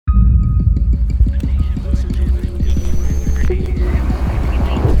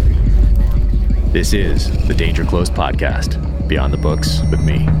This is the Danger Close podcast, Beyond the Books with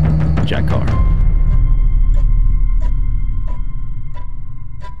me, Jack Carr.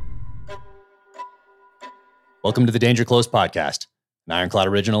 Welcome to the Danger Close podcast, an Ironclad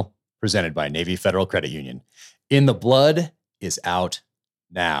original presented by Navy Federal Credit Union. In the Blood is out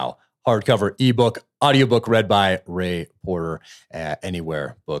now. Hardcover, ebook, audiobook read by Ray Porter,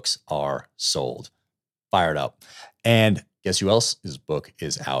 anywhere books are sold. Fired up. And guess who else's book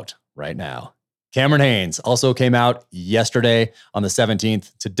is out right now? Cameron Hanes also came out yesterday on the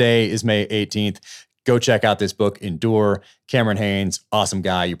 17th. Today is May 18th. Go check out this book, Endure. Cameron Hanes, awesome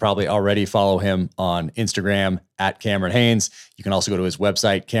guy. You probably already follow him on Instagram at Cameron Hanes. You can also go to his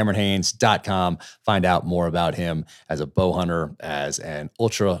website, CameronHanes.com, find out more about him as a bow hunter, as an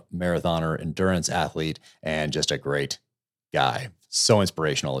ultra marathoner, endurance athlete, and just a great guy. So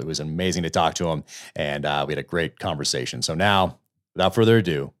inspirational. It was amazing to talk to him, and we had a great conversation. So now, without further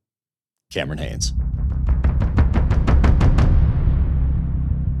ado, Cameron Hanes.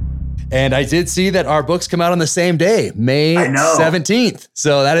 And I did see that our books come out on the same day, May 17th.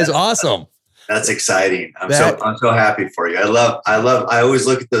 So that is awesome. That's exciting. I'm so happy for you. I always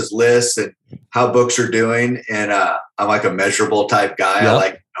look at those lists and how books are doing. And I'm like a measurable type guy. Yep. I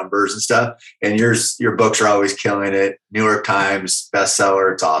like numbers and stuff. And your books are always killing it. New York Times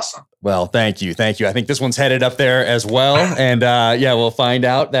bestseller. It's awesome. Well, thank you. Thank you. I think this one's headed up there as well. And we'll find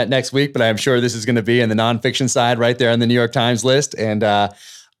out that next week, but I'm sure this is going to be in the nonfiction side right there on the New York Times list. And I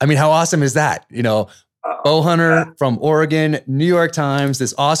mean, how awesome is that? You know, bow hunter from Oregon, New York Times,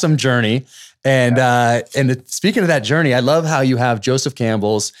 this awesome journey. And speaking of that journey, I love how you have Joseph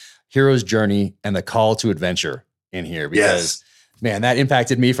Campbell's Hero's Journey and the Call to Adventure in here because, man, that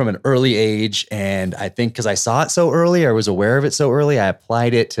impacted me from an early age. And I think because I saw it so early, I was aware of it so early, I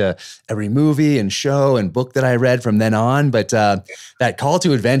applied it to every movie and show and book that I read from then on. But that call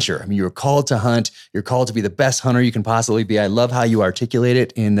to adventure, I mean, you're called to hunt. You're called to be the best hunter you can possibly be. I love how you articulate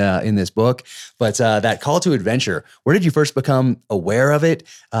it in this book. But that call to adventure, where did you first become aware of it?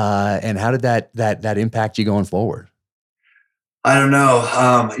 And how did that impact you going forward? I don't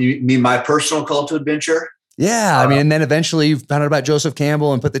know. You mean my personal call to adventure? Yeah. I mean, and then eventually you found out about Joseph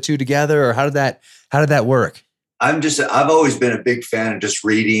Campbell and put the two together, or how did that work? I've always been a big fan of just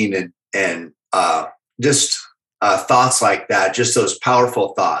reading and thoughts like that, just those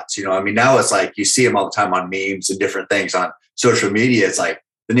powerful thoughts, you know, I mean, now it's like, you see them all the time on memes and different things on social media. It's like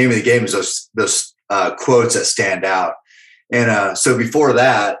the name of the game is those quotes that stand out. And so before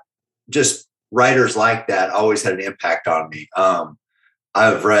that, just writers like that always had an impact on me.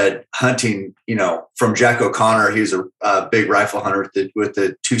 I've read hunting, you know, from Jack O'Connor. He was a big rifle hunter with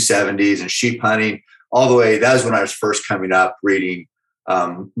the 270s and sheep hunting all the way. That was when I was first coming up reading,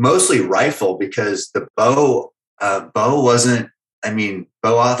 mostly rifle, because the bow wasn't, I mean,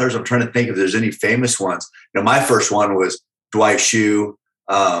 bow authors, I'm trying to think if there's any famous ones. You know, my first one was Dwight Shue.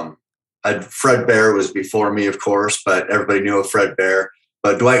 Fred Bear was before me, of course, but everybody knew of Fred Bear.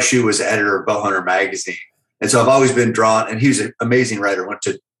 But Dwight Shue was the editor of Bowhunter magazine. And so I've always been drawn, and he was an amazing writer. Went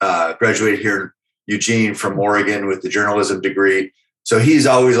to graduated here in Eugene from Oregon with the journalism degree. So he's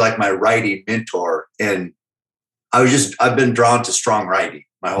always like my writing mentor. And I've been drawn to strong writing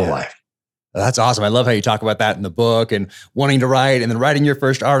my whole life. That's awesome. I love how you talk about that in the book and wanting to write and then writing your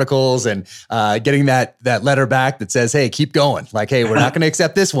first articles and getting that letter back that says, hey, keep going. Like, hey, we're not going to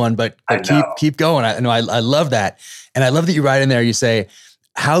accept this one, but keep going. I love that. And I love that you write in there, you say,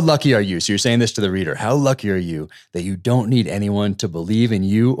 how lucky are you? So you're saying this to the reader. How lucky are you that you don't need anyone to believe in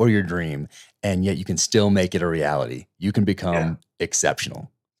you or your dream, and yet you can still make it a reality? You can become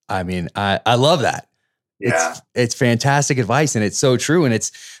exceptional. I mean, I love that. Yeah. It's fantastic advice, and it's so true. And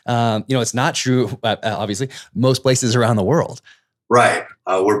it's, it's not true, obviously, most places around the world. Right.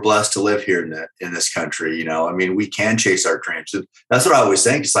 We're blessed to live here in this country. You know, I mean, we can chase our dreams. That's what I always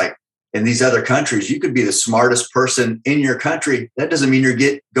think. It's like, in these other countries, you could be the smartest person in your country. That doesn't mean you're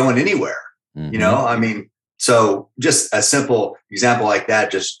going anywhere. Mm-hmm. You know, I mean, so just a simple example like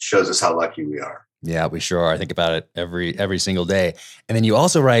that just shows us how lucky we are. Yeah, we sure are. I think about it every single day. And then you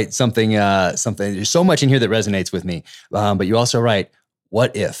also write something, there's so much in here that resonates with me. But you also write,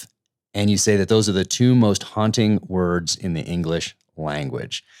 what if? And you say that those are the two most haunting words in the English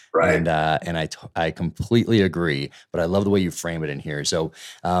language. Right. And I completely agree, but I love the way you frame it in here. So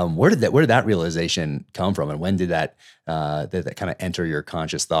where did that realization come from? And when did that kind of enter your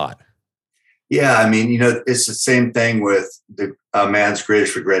conscious thought? Yeah. I mean, you know, it's the same thing with a man's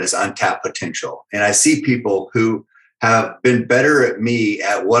greatest regret is untapped potential. And I see people who have been better at me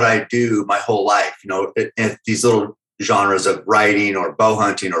at what I do my whole life, you know, in these little genres of writing or bow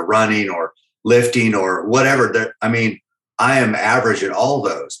hunting or running or lifting or whatever. I mean, I am average at all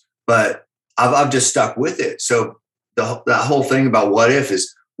those, but I've just stuck with it. So that whole thing about what if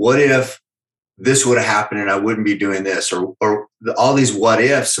this would have happened and I wouldn't be doing this, or all these what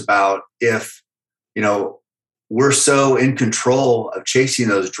ifs about if, we're so in control of chasing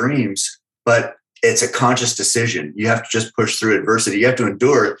those dreams, but it's a conscious decision. You have to just push through adversity. You have to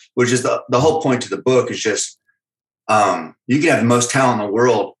endure it, which is the whole point to the book is just, you can have the most talent in the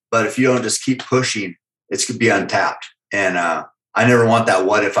world, but if you don't just keep pushing, it's going to be untapped. And I never want that.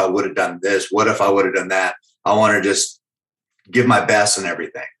 What if I would have done this? What if I would have done that? I want to just give my best and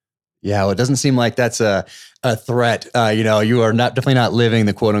everything. Yeah, well, it doesn't seem like that's a threat. You are definitely not living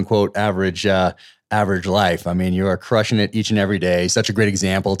the quote unquote average life. I mean, you are crushing it each and every day. Such a great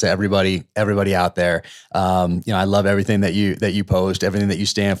example to everybody out there. I love everything that you post, everything that you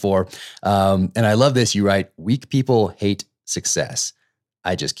stand for. And I love this. You write, weak people hate success.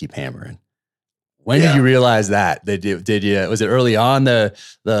 I just keep hammering. When did you realize that? Did you? Was it early on the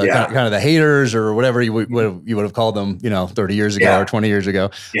kind of the haters or whatever you would have called them? 30 years ago or 20 years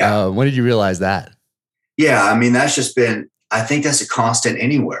ago. Yeah. When did you realize that? Yeah, I mean that's just been. I think that's a constant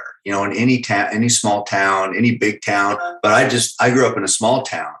anywhere. In any town, any small town, any big town. But I grew up in a small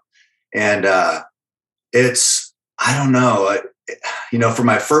town, and I don't know. For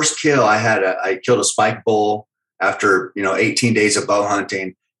my first kill, I killed a spike bull after 18 days of bow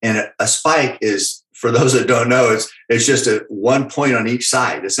hunting. And a spike is, for those that don't know, it's just a 1 point on each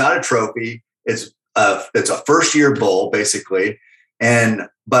side. It's not a trophy. It's a first year bull basically.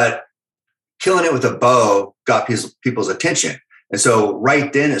 But killing it with a bow got people's attention. And so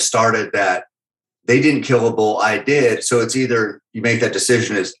right then it started that they didn't kill a bull, I did. So it's either you make that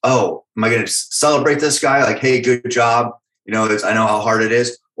decision is, oh, am I going to celebrate this guy? Like, hey, good job. I know how hard it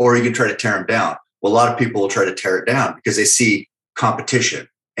is. Or you can try to tear him down. Well, a lot of people will try to tear it down because they see competition.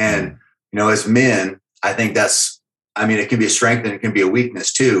 And, as men, I think it can be a strength and it can be a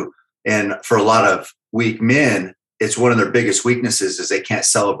weakness too. And for a lot of weak men, it's one of their biggest weaknesses is they can't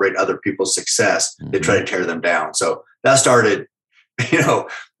celebrate other people's success. They try to tear them down. So that started,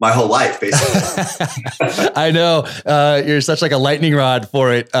 my whole life, basically. I know you're such like a lightning rod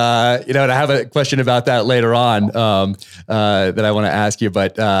for it. And I have a question about that later on that I want to ask you,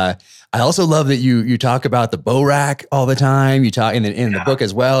 but I also love that you talk about the bow rack all the time. You talk in the book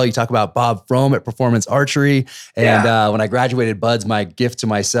as well. You talk about Bob Fromm at Performance Archery. And when I graduated BUD/S, my gift to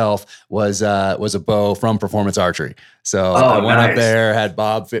myself was a bow from Performance Archery. So I went up there, had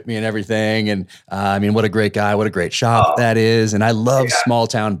Bob fit me and everything. And what a great guy, what a great shop that is. And I love small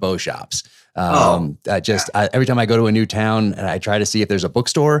town bow shops. Every time I go to a new town and I try to see if there's a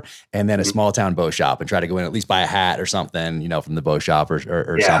bookstore and then a small town bow shop and try to go in, at least buy a hat or something, from the bow shop or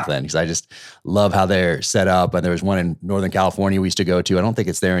something. Cause I just love how they're set up. And there was one in Northern California we used to go to. I don't think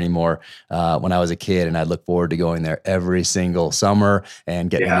it's there anymore. When I was a kid, and I'd look forward to going there every single summer and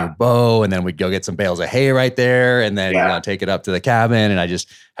getting a new bow. And then we'd go get some bales of hay right there and then take it up to the cabin. And I just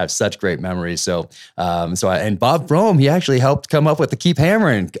have such great memories. And Bob Fromm, he actually helped come up with the keep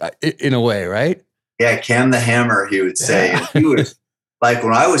hammering in a way. Right? Yeah, Cam the Hammer, he would say. And he was like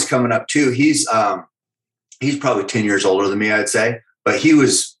when I was coming up too. He's probably 10 years older than me, I'd say. But he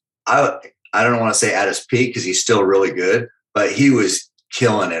was I don't want to say at his peak because he's still really good, but he was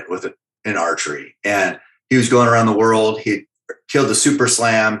killing it in archery, and he was going around the world. He killed the Super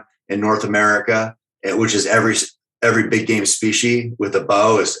Slam in North America, which is every big game species with a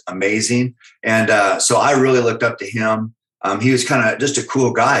bow is amazing. And so I really looked up to him. He was kind of just a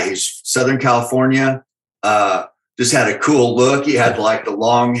cool guy. He's Southern California, just had a cool look. He had like the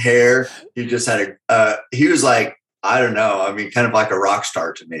long hair. He just had he was like, I don't know. Kind of like a rock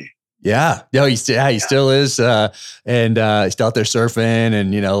star to me. Yeah. No, he still is. And he's still out there surfing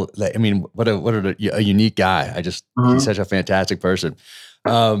and, what a unique guy. He's such a fantastic person.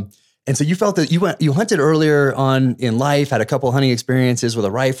 And so you felt that you hunted earlier on in life, had a couple hunting experiences with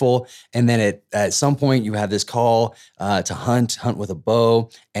a rifle, and then at some point you had this call to hunt with a bow,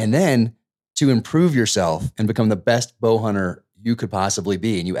 and then to improve yourself and become the best bow hunter you could possibly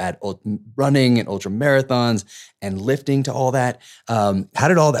be. And you add running and ultra marathons and lifting to all that. How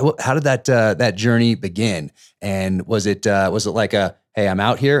did that journey begin? And was it like hey, I'm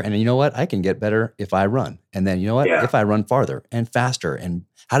out here and you know what? I can get better if I run. And then you know what? If I run farther and faster. And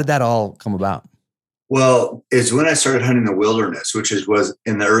how did that all come about? Well, it's when I started hunting the wilderness, which was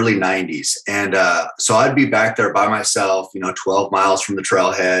in the early 90s. And so I'd be back there by myself, 12 miles from the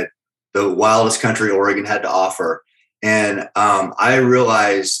trailhead, the wildest country Oregon had to offer. And I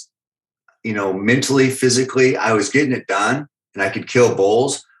realized, mentally, physically, I was getting it done and I could kill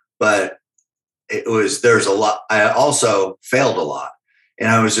bulls, but there's a lot. I also failed a lot. And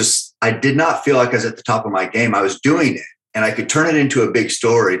I did not feel like I was at the top of my game. I was doing it, and I could turn it into a big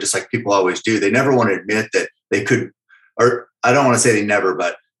story, just like people always do. They never want to admit that they could, or I don't want to say they never,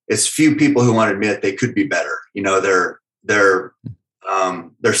 but it's few people who want to admit they could be better.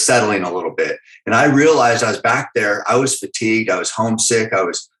 They're settling a little bit. And I realized I was back there. I was fatigued. I was homesick.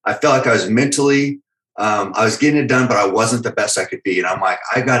 I felt like I was mentally, I was getting it done, but I wasn't the best I could be. And I'm like,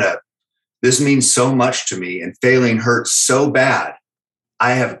 this means so much to me, and failing hurts so bad.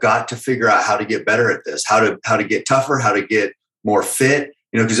 I have got to figure out how to get better at this, how to get tougher, how to get more fit,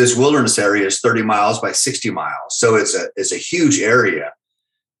 because this wilderness area is 30 miles by 60 miles. So it's a huge area.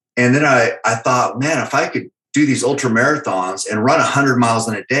 And then I thought, man, if I could do these ultra marathons and run 100 miles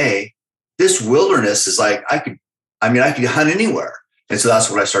in a day, this wilderness is like, I could hunt anywhere. And so that's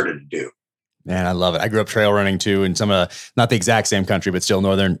what I started to do. Man, I love it. I grew up trail running too, in some of not the exact same country, but still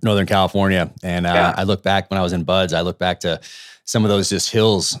Northern California. And I look back when I was in BUD/S, I look back to some of those just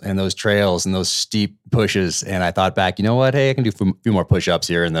hills and those trails and those steep pushes. And I thought back, you know what? Hey, I can do a few more push-ups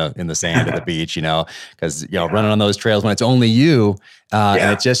here in the sand at the beach, because, running on those trails when it's only you,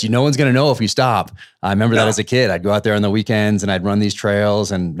 and it's just, no one's going to know if you stop. I remember that as a kid. I'd go out there on the weekends and I'd run these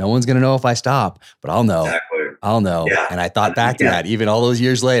trails, and no one's going to know if I stop, but I'll know. Exactly. I'll know. Yeah. And I thought back to that, even all those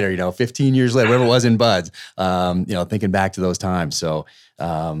years later, 15 years later, whatever it was in BUD/S, thinking back to those times. So,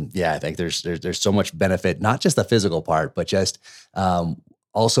 I think there's so much benefit, not just the physical part, but just,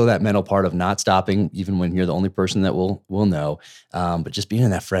 also that mental part of not stopping, even when you're the only person that will know, but just being in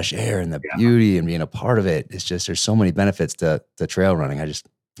that fresh air and the beauty and being a part of it. It's just, there's so many benefits to trail running. I just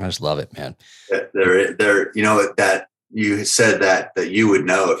love it, man. There, that you said that you would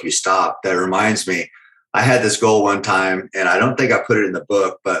know if you stopped. That reminds me, I had this goal one time, and I don't think I put it in the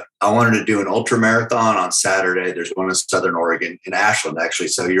book, but I wanted to do an ultra marathon on Saturday. There's one in Southern Oregon, in Ashland, actually.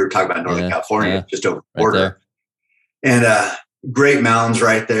 So you were talking about Northern California, just over the border. And great mountains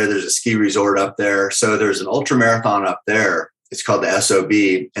right there. There's a ski resort up there. So there's an ultra marathon up there. It's called the SOB.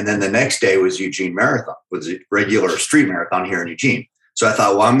 And then the next day was Eugene Marathon, was a regular street marathon here in Eugene. So I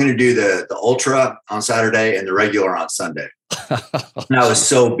thought, well, I'm going to do the ultra on Saturday and the regular on Sunday. And I was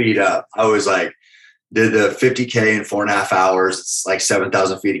so beat up. I was like, did the 50K in 4.5 hours. It's like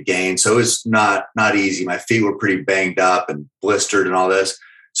 7,000 feet of gain. So it was not easy. My feet were pretty banged up and blistered and all this.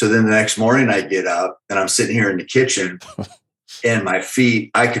 So then the next morning I get up and I'm sitting here in the kitchen and my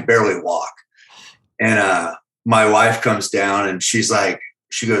feet, I could barely walk. And my wife comes down and she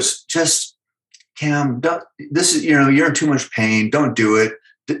goes, just Cam, you're in too much pain. Don't do it.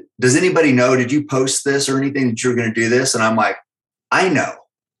 Does anybody know? Did you post this or anything that you're going to do this? And I'm like, I know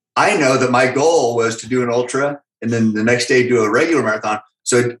that my goal was to do an ultra and then the next day do a regular marathon.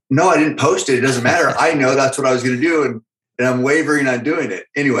 So no, I didn't post it. It doesn't matter. I know that's what I was going to do. And I'm wavering on doing it.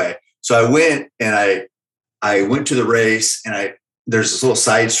 Anyway, so I went and I went to the race, and there's this little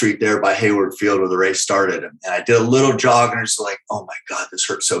side street there by Hayward Field where the race started. And I did a little jog, and I was like, oh my God, this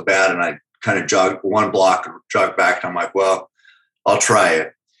hurts so bad. And I kind of jogged one block and jogged back. And I'm like, well, I'll try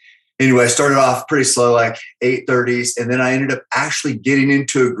it. Anyway, I started off pretty slow, like 8:30s. And then I ended up actually getting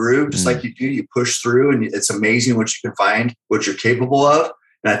into a groove, just like you do. You push through, and it's amazing what you can find, what you're capable of.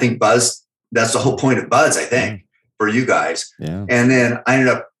 And I think BUD/S, that's the whole point of BUD/S, I think, for you guys. Yeah. And then I ended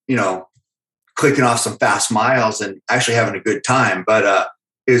up, clicking off some fast miles and actually having a good time. But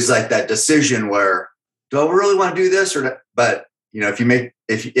it was like that decision where, do I really want to do this or not? But you have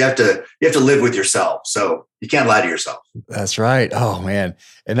to live with yourself. So you can't lie to yourself. That's right. Oh man.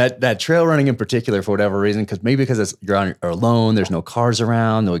 And that trail running in particular, for whatever reason, because you're alone, there's no cars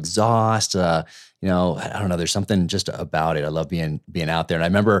around, no exhaust, I don't know. There's something just about it. I love being out there. And I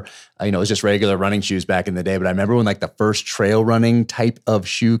remember, it was just regular running shoes back in the day, but I remember when like the first trail running type of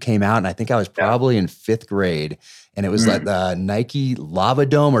shoe came out, and I think I was probably in 5th grade, and it was like the Nike Lava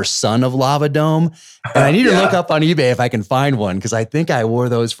Dome or Son of Lava Dome. And I need to look up on eBay if I can find one, because I think I wore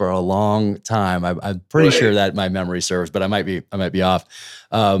those for a long time. I'm pretty sure that my memory serves, but I might be off.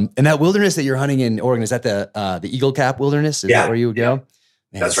 And that wilderness that you're hunting in Oregon, is that the Eagle Cap Wilderness? Is that where you would go?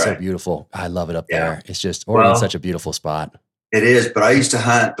 Man, that's right. So beautiful. I love it up there. It's just, Oregon's such a beautiful spot. It is, but I used to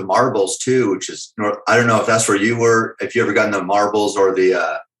hunt the Marbles too, which is, I don't know if that's where you were, if you ever gotten the Marbles or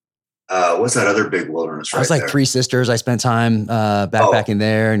the, what's that other big wilderness right I was like there? Three Sisters. I spent time backpacking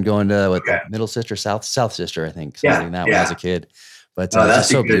there and going to the Middle Sister, South Sister, I think. Something like that when I was a kid. But that's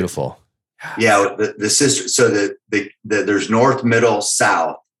so beautiful. Yeah, the sister. So there's north, middle,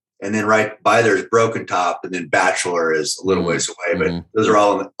 south. And then right by there's Broken Top, and then Bachelor is a little ways away. But those are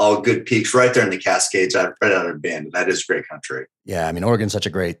all good peaks right there in the Cascades, right out of Bend. That is great country. Yeah, I mean, Oregon's such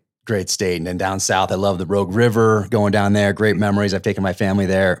a great state. And then down south, I love the Rogue River, going down there. Great memories. I've taken my family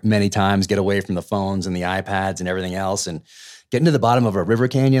there many times, get away from the phones and the iPads and everything else, and getting to the bottom of a river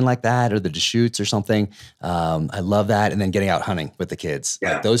canyon like that, or the Deschutes or something. I love that. And then getting out hunting with the kids.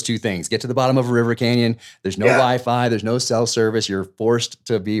 Yeah. Like those two things, get to the bottom of a river canyon. There's no Wi-Fi, there's no cell service. You're forced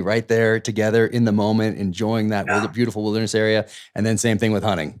to be right there together in the moment, enjoying that beautiful wilderness area. And then same thing with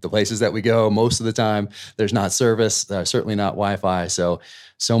hunting. The places that we go, most of the time, there's not service, certainly not Wi-Fi. So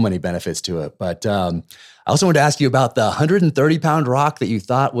many benefits to it. But I also wanted to ask you about the 130-pound rock that you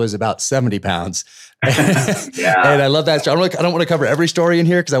thought was about 70 pounds. And I love that story. I don't want to cover every story in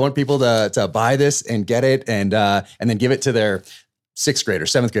here because I want people to buy this and get it and then give it to their 6th grader,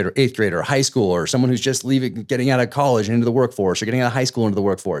 7th grader, 8th grader, high school, or someone who's just getting out of college and into the workforce, or getting out of high school into the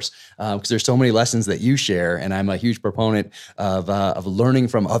workforce. Because there's so many lessons that you share, and I'm a huge proponent of learning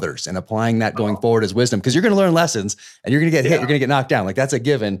from others and applying that going forward as wisdom. Because you're going to learn lessons, and you're going to get hit, you're going to get knocked down. Like that's a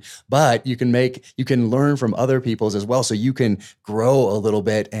given. But you can learn from other people's as well, so you can grow a little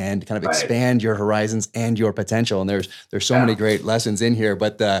bit and kind of expand your horizons and your potential. And there's so many great lessons in here.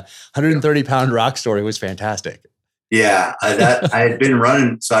 But the 130-pound rock story was fantastic. Yeah, I had been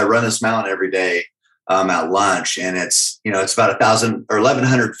running, so I run this mountain every day at lunch, and it's about 1,000 or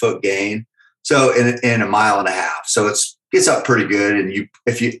 1,100 foot gain, so in a mile and a half. So gets up pretty good, and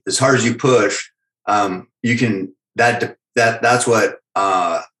if you as hard as you push, you can that's what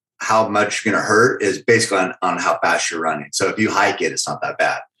how much you're going to hurt is basically on how fast you're running. So if you hike it, it's not that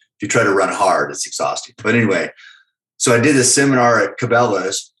bad. If you try to run hard, it's exhausting. But anyway. So I did this seminar at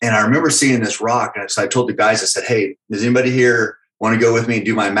Cabela's, and I remember seeing this rock. And so I told the guys, I said, hey, does anybody here want to go with me and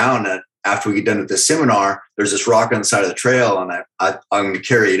do my mountain? After we get done with this seminar, there's this rock on the side of the trail, and I'm going to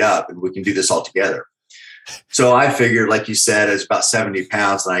carry it up, and we can do this all together. So I figured, like you said, it's about 70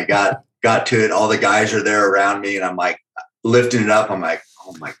 pounds. And I got to it. All the guys are there around me, and I'm like lifting it up. I'm like,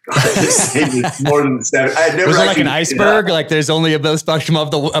 oh my God, this thing is more than 70. I never was it like an iceberg? Like there's only a spectrum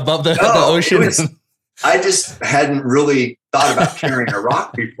above the ocean? I just hadn't really thought about carrying a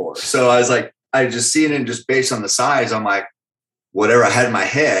rock before. So I was like, I just seen it just based on the size. I'm like, whatever I had in my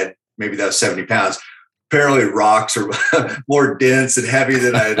head, maybe that was 70 pounds. Apparently rocks are more dense and heavy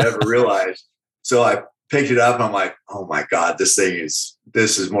than I had ever realized. So I picked it up and I'm like, oh my God, this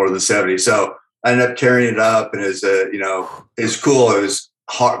is more than 70. So I ended up carrying it up, and it's cool. It was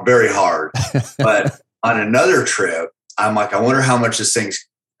hard, very hard. But on another trip, I'm like, I wonder how much this thing's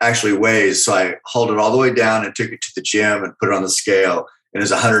actually weighs. So I hauled it all the way down and took it to the gym and put it on the scale, and it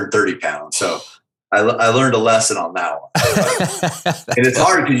was 130 pounds. So I learned a lesson on that one. And it's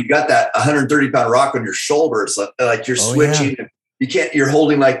hard because you got that 130 pound rock on your shoulder. It's like you're switching. And you're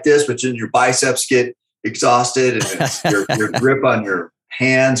holding like this, but then your biceps get exhausted, and your grip on your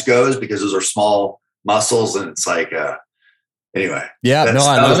hands goes because those are small muscles. And it's like, anyway. Yeah, no,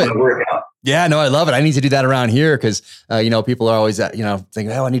 I love it. Workout. Yeah, no, I love it. I need to do that around here because, people are always,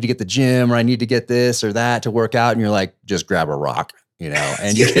 thinking, oh, I need to get the gym, or I need to get this or that to work out. And you're like, just grab a rock,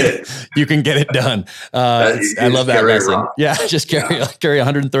 and you can get it done. I love that lesson. Yeah, just carry a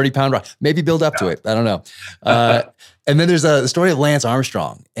 130 pound rock, maybe build up to it. I don't know. And then there's the story of Lance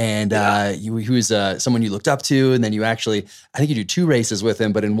Armstrong, and he was someone you looked up to, and then you actually, I think you do 2 races with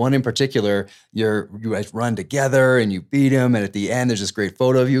him, but in one in particular, you guys run together and you beat him, and at the end, there's this great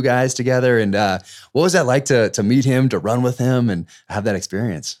photo of you guys together. And what was that like to meet him, to run with him, and have that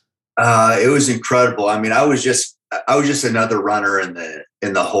experience? It was incredible. I mean, I was just another runner in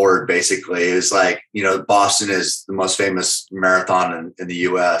the horde. Basically, it was like, Boston is the most famous marathon in the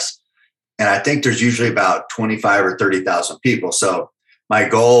U.S. And I think there's usually about 25 or 30,000 people. So my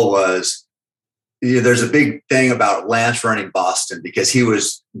goal was, there's a big thing about Lance running Boston because he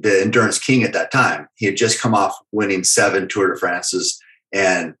was the endurance king at that time. He had just come off winning 7 Tour de France's,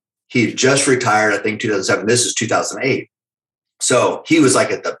 and he had just retired, I think 2007. This is 2008. So he was like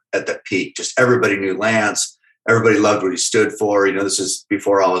at the peak. Just everybody knew Lance. Everybody loved what he stood for. This is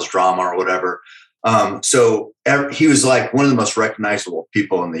before all his drama or whatever. So he was like one of the most recognizable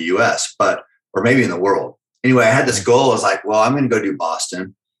people in the US, or maybe in the world. Anyway, I had this goal. I was like, well, I'm going to go do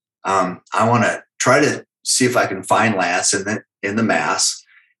Boston. I want to try to see if I can find Lance in the mass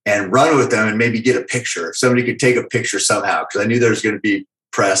and run with them and maybe get a picture. If somebody could take a picture somehow, because I knew there was going to be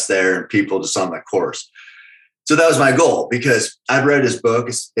press there and people just on the course. So that was my goal, because I'd read his book.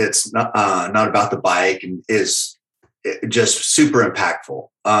 It's not about the bike, and is just super impactful.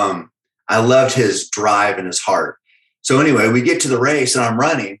 I loved his drive and his heart. So anyway, we get to the race and I'm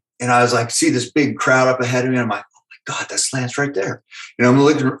running, and I was like, see this big crowd up ahead of me. And I'm like, oh my God, that's Lance right there. I'm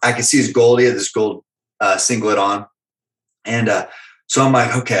looking, I can see his gold. He had this gold singlet on. And so I'm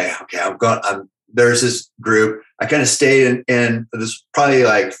like, okay, there's this group. I kind of stayed in this probably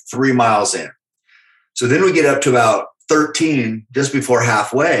like 3 miles in. So then we get up to about 13, just before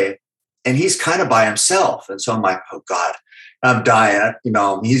halfway, and he's kind of by himself. And so I'm like, oh God, I'm dying. You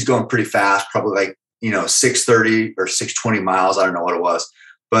know, he's going pretty fast, probably like, 6:30 or 6:20 miles. I don't know what it was.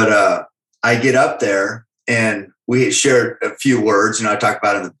 But I get up there and we had shared a few words, I talk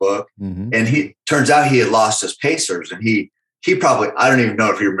about it in the book. Mm-hmm. And he turns out he had lost his pacers, and he probably, I don't even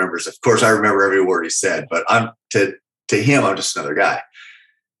know if he remembers. Of course, I remember every word he said, but to him, I'm just another guy.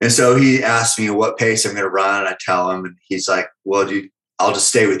 And so he asked me what pace I'm going to run. And I tell him, and he's like, well, I'll just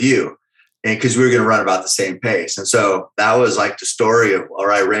stay with you. And because we were going to run about the same pace. And so that was like the story of,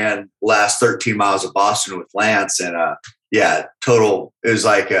 or I ran last 13 miles of Boston with Lance. And total, it was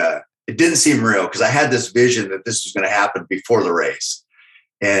like, it didn't seem real because I had this vision that this was going to happen before the race.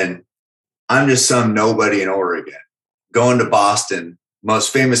 And I'm just some nobody in Oregon going to Boston,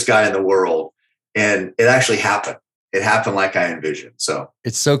 most famous guy in the world. And it actually happened. It happened like I envisioned. So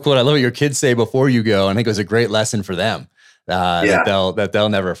it's so cool. I love what your kids say before you go. I think it was a great lesson for them. That they'll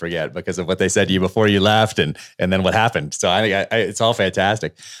never forget because of what they said to you before you left and then what happened. So I think it's all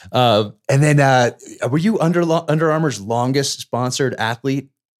fantastic. And then were you Under Armour's longest sponsored athlete?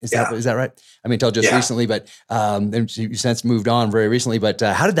 Is that right? I mean, until just recently, but and you since moved on very recently. But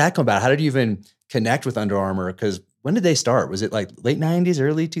how did that come about? How did you even connect with Under Armour? Because when did they start? Was it like late 90s,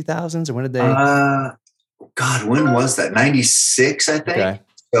 early 2000s, or when did they? God, when was that? 96, I think. Okay.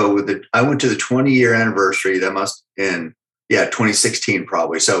 So I went to the 20-year anniversary. That must in 2016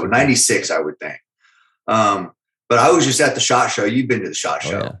 probably. So 96, I would think. But I was just at the SHOT Show. You've been to the SHOT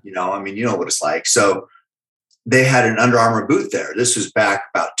Show. Yeah. I mean, you know what it's like. So they had an Under Armour booth there. This was back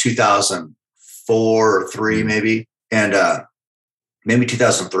about 2004 or 3 maybe, and maybe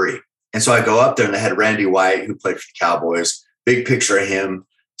 2003. And so I go up there and they had Randy White, who played for the Cowboys. Big picture of him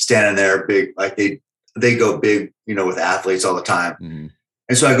standing there, big, like they go big, with athletes all the time. Mm-hmm.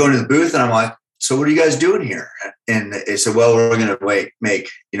 And so I go into the booth and I'm like, so what are you guys doing here? And they said, well, we're going to make,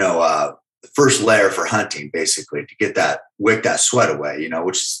 the first layer for hunting, basically, to get wick that sweat away,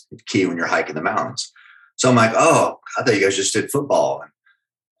 which is key when you're hiking the mountains. So I'm like, oh, I thought you guys just did football.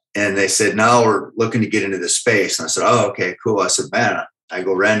 And they said, no, we're looking to get into this space. And I said, oh, okay, cool. I said, man, I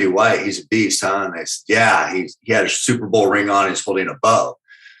go, Randy White, he's a beast, huh? And they said, yeah, he had a Super Bowl ring on. He's holding a bow.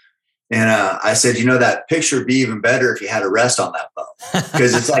 And I said, that picture would be even better if you had a rest on that bow.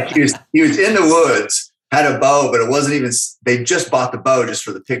 Because it's like he was in the woods, had a bow, but it wasn't even, they just bought the bow just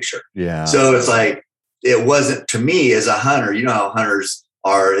for the picture. Yeah. So it's like, it wasn't, to me as a hunter, how hunters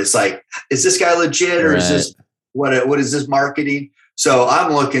are, it's like, is this guy legit or is this, what is this marketing? So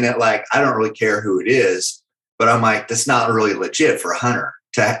I'm looking at like, I don't really care who it is, but I'm like, that's not really legit for a hunter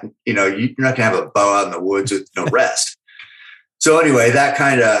to, you're not gonna have a bow out in the woods with no rest. So anyway, that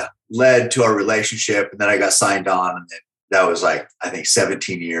kind of led to our relationship, and then I got signed on, and that was like, I think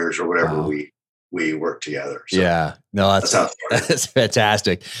 17 years or whatever. Wow. We worked together. So yeah, no, that's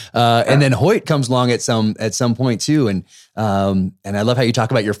fantastic. And then Hoyt comes along at some point too, and I love how you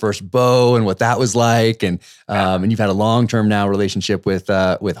talk about your first bow and what that was like, and you've had a long-term now relationship with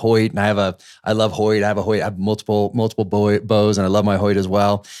Hoyt, and I love Hoyt. I have multiple bows, and I love my Hoyt as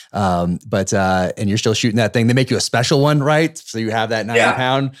well. But you're still shooting that thing. They make you a special one, right? So you have that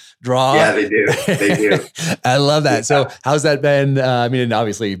 90-pound draw. Yeah, they do. They do. I love that. So how's that been? I mean,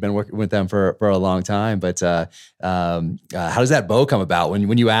 obviously you've been working with them for a long time, but how does that bow come about?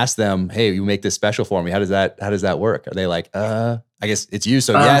 When you ask them, hey, you make this special for me, how does that work? Are they like, I guess it's you,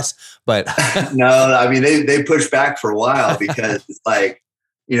 so yes, but no, I mean, they push back for a while because it's like,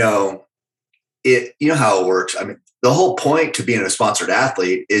 how it works. I mean, the whole point to being a sponsored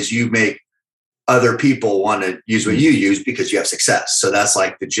athlete is you make other people want to use what you use because you have success. So that's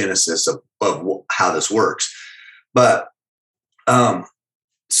like the genesis of how this works. But,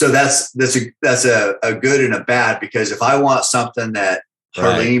 so that's a good and a bad, because if I want something that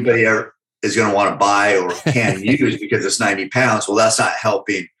hardly anybody ever is going to want to buy or can use because it's 90 pounds, well, that's not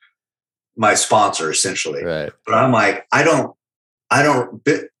helping my sponsor essentially. Right. But I'm like, I don't,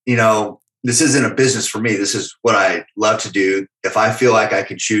 this isn't a business for me. This is what I love to do. If I feel like I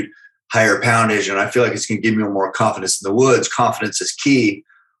can shoot higher poundage and I feel like it's going to give me more confidence in the woods, confidence is key.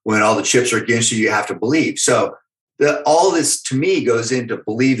 When all the chips are against you, you have to believe. So all this to me goes into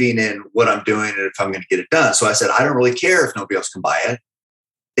believing in what I'm doing and if I'm going to get it done. So I said, I don't really care if nobody else can buy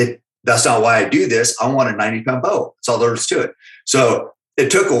it. That's not why I do this. I want a 90-pound bow. That's all there is to it. So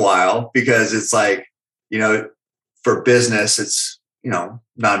it took a while because it's like, for business, it's,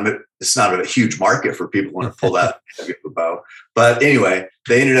 it's not a huge market for people want to pull that heavy of a bow. But anyway,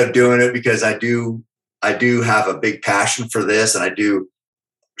 they ended up doing it because I do have a big passion for this, and I do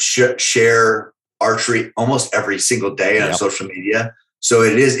share archery almost every single day on social media. So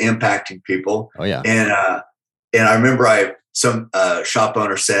it is impacting people. Oh yeah. And I remember some shop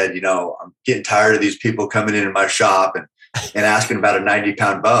owner said, I'm getting tired of these people coming into my shop and and asking about a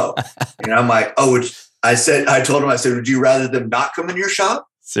 90-pound bow. And I'm like, oh, I told him, would you rather them not come in your shop?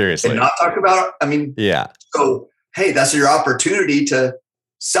 Seriously. And not talk about it? I mean, yeah. So, hey, that's your opportunity to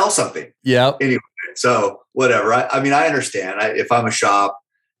sell something. Yeah. Anyway, so whatever. I mean, I understand. If I'm a shop,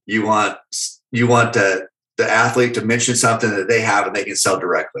 you want the athlete to mention something that they have and they can sell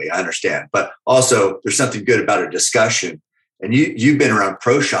directly. I understand. But also there's something good about a discussion. And you've been around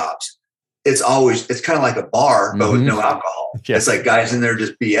pro shops. It's kind of like a bar, but with no alcohol. Yeah. It's like guys in there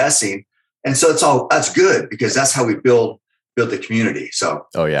just BSing. And so that's good because that's how we build the community. So,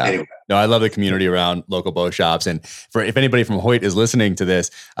 anyway. No, I love the community around local bow shops. And if anybody from Hoyt is listening to this,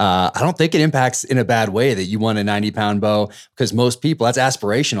 I don't think it impacts in a bad way that you want a 90-pound bow, because most people, that's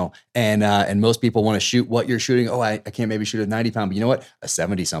aspirational. And most people want to shoot what you're shooting. Oh, I can't maybe shoot a 90-pound, but you know what? A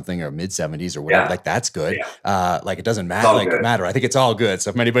 70 something or mid 70s or whatever, like that's good. Yeah. Like it doesn't matter. I think it's all good.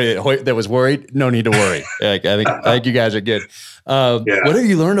 So if anybody at Hoyt that was worried, no need to worry. I think you guys are good. What have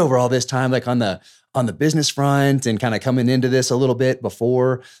you learned over all this time, like on the business front and kind of coming into this a little bit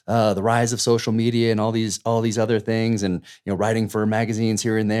before the rise of social media and all these other things, and writing for magazines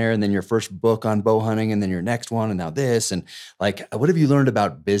here and there, and then your first book on bow hunting, and then your next one, and now this, and like, what have you learned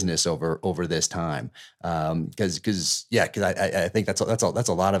about business over this time? Because I think that's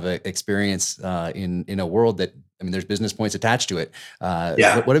a lot of experience in a world that, I mean, there's business points attached to it.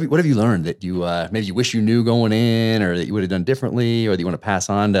 What have you learned that you maybe you wish you knew going in, or that you would have done differently, or that you want to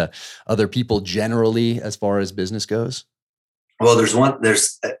pass on to other people generally as far as business goes? Well, there's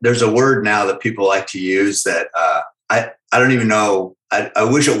a word now that people like to use that I don't even know. I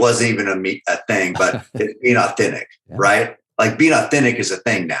wish it wasn't even a thing, but it's being authentic, right? Like being authentic is a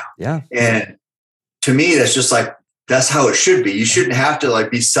thing now. Yeah. And to me, that's just like, that's how it should be. You shouldn't have to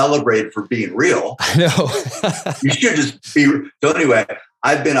like be celebrated for being real. I know. You should just be. So anyway,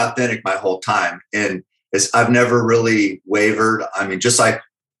 I've been authentic my whole time, and I've never really wavered. I mean, just like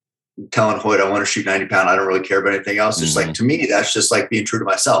telling Hoyt I want to shoot 90-pound, I don't really care about anything else. It's like, to me, that's just like being true to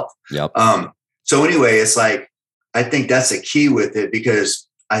myself. Yep. So anyway, it's like, I think that's a key with it, because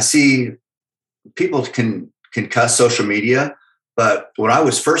I see people can cuss social media, but when I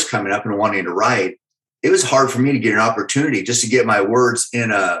was first coming up and wanting to write, it was hard for me to get an opportunity just to get my words in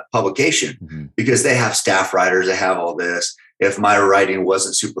a publication, because they have staff writers, they have all this. If my writing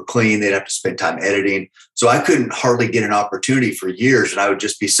wasn't super clean, they'd have to spend time editing. So I couldn't hardly get an opportunity for years. And I would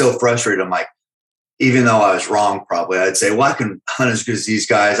just be so frustrated. I'm like, even though I was wrong, probably, I'd say, well, I can hunt as good as these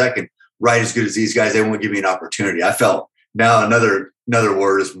guys. I can write as good as these guys. They won't give me an opportunity. I felt, now another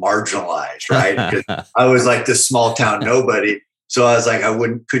word is marginalized, right? Because I was like this small town nobody. So I was like,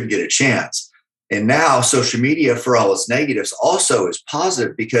 couldn't get a chance. And now social media, for all its negatives, also is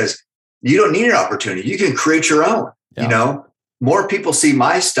positive, because you don't need an opportunity. You can create your own. More people see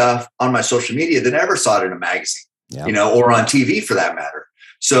my stuff on my social media than ever saw it in a magazine, or on TV for that matter.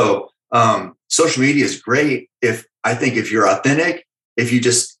 So social media is great if you're authentic, if you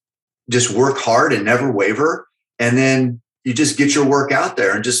just work hard and never waver, and then you just get your work out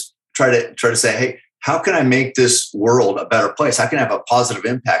there and just try to say, hey, how can I make this world a better place? How can I have a positive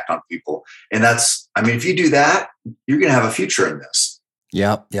impact on people? And if you do that, you're going to have a future in this.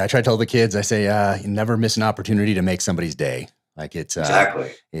 Yeah. I try to tell the kids, I say, you never miss an opportunity to make somebody's day. Like it's exactly.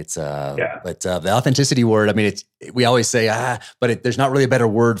 But the authenticity word, I mean, we always say, but there's not really a better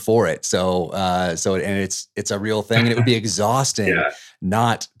word for it. So it's a real thing, and it would be exhausting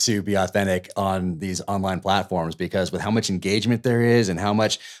not to be authentic on these online platforms, because with how much engagement there is and how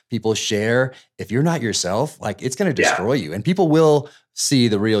much people share, if you're not yourself, like it's going to destroy you, and people will see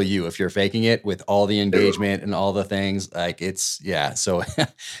the real you if you're faking it with all the engagement and all the things. Like so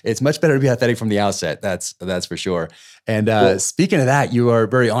it's much better to be authentic from the outset. That's for sure. And speaking of that, you are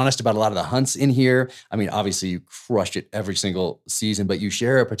very honest about a lot of the hunts in here. I mean, obviously you crushed it every single season, but you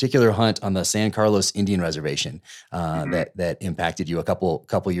share a particular hunt on the San Carlos Indian Reservation that impacted you a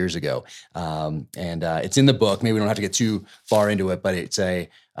couple years ago. And it's in the book. Maybe we don't have to get too far into it, but it's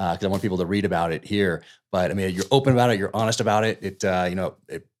because I want people to read about it here. But I mean, you're open about it. You're honest about it.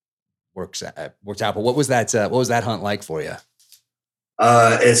 It works out. But what was that hunt like for you?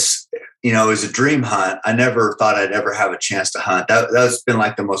 It was a dream hunt. I never thought I'd ever have a chance to hunt. That's been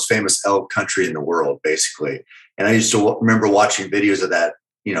like the most famous elk country in the world, basically. And I used to remember watching videos of that,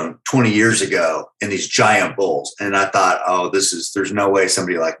 20 years ago, and these giant bulls. And I thought, there's no way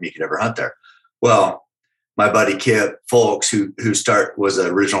somebody like me could ever hunt there. Well, my buddy Kip Folks, who was the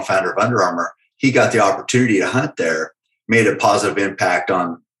original founder of Under Armour, he got the opportunity to hunt there, made a positive impact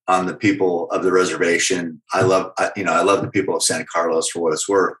on the people of the reservation. I love the people of San Carlos for what it's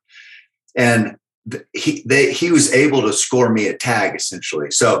worth. And he was able to score me a tag,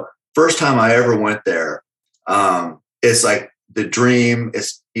 essentially. So first time I ever went there, it's like the dream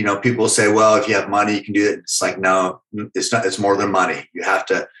is, people say, well, if you have money, you can do it. It's like, no, it's not, it's more than money. You have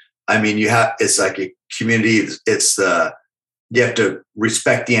to, it's like a community. You have to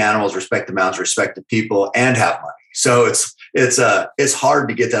respect the animals, respect the mountains, respect the people, and have money. So it's hard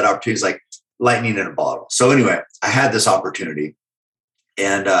to get that opportunity. It's like lightning in a bottle. So anyway, I had this opportunity,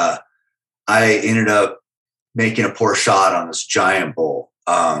 and I ended up making a poor shot on this giant bull.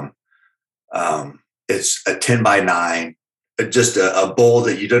 It's a 10x9, just a bull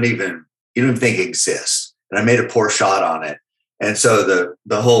that you don't even think exists. And I made a poor shot on it. And so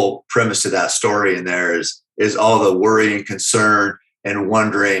the whole premise of that story in there is all the worry and concern and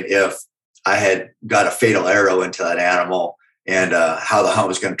wondering if I had got a fatal arrow into that animal and how the hunt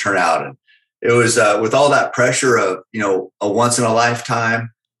was going to turn out. And it was with all that pressure of, a once in a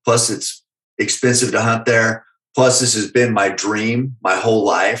lifetime, plus it's expensive to hunt there. Plus this has been my dream my whole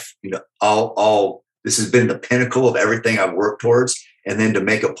life. All this has been the pinnacle of everything I've worked towards. And then to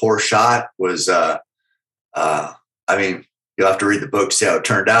make a poor shot was, you'll have to read the book to see how it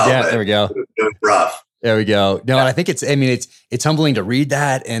turned out. Yeah, there we go. It was rough. There we go. No, and I think it's humbling to read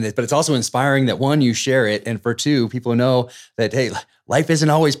that, but it's also inspiring that one, you share it, and for two, people know that, hey, life isn't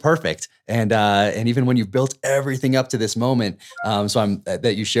always perfect, and even when you've built everything up to this moment,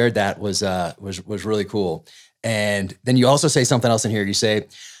 that you shared that was really cool. And then you also say something else in here. You say,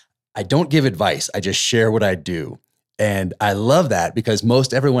 I don't give advice, I just share what I do. And I love that because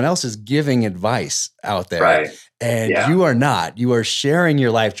most everyone else is giving advice out there. Right. And you are not. You are sharing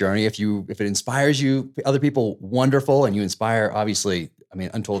your life journey. If it inspires you, other people, wonderful. And you inspire, obviously,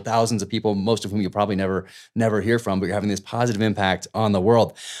 untold thousands of people, most of whom you probably never hear from, but you're having this positive impact on the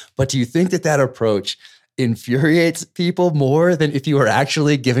world. But do you think that approach infuriates people more than if you were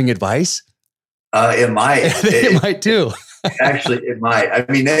actually giving advice? It might. It might too. Actually, it might.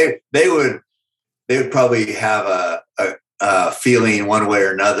 They would probably have a feeling one way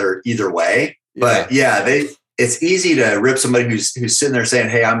or another either way. But it's easy to rip somebody who's sitting there saying,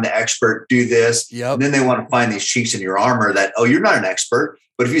 hey, I'm the expert, do this. Yep. And then they want to find these chinks in your armor that, oh, you're not an expert.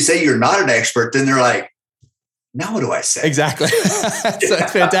 But if you say you're not an expert, then they're like, now what do I say? Exactly.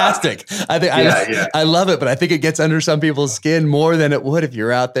 That's fantastic. I love it, but I think it gets under some people's skin more than it would if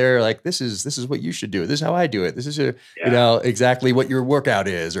you're out there like, this is what you should do. This is how I do it. This is exactly what your workout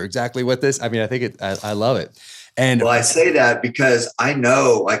is, or exactly what this. I I love it. And I say that because I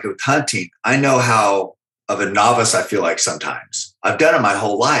know, like with hunting, I know how of a novice I feel like sometimes. I've done it my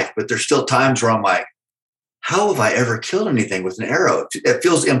whole life, but there's still times where I'm like, how have I ever killed anything with an arrow? It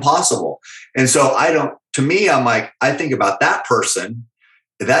feels impossible. And so I'm like, I think about that person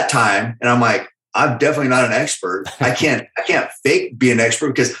at that time, and I'm like, I'm definitely not an expert. I can't fake be an expert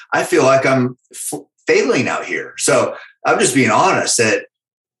because I feel like I'm failing out here. So I'm just being honest that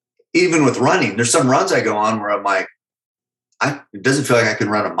even with running, there's some runs I go on where I'm like, it doesn't feel like I can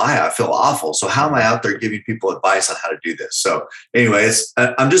run a mile. I feel awful. So how am I out there giving people advice on how to do this? So anyways,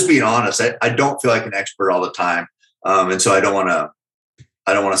 I'm just being honest. I don't feel like an expert all the time. And so I don't want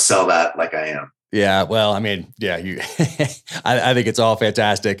to sell that like I am. Yeah. Well, I think it's all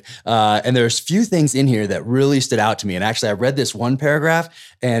fantastic. And there's few things in here that really stood out to me. And actually I read this one paragraph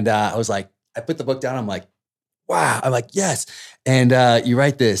and I was like, I put the book down. I'm like, wow. I'm like, yes. And you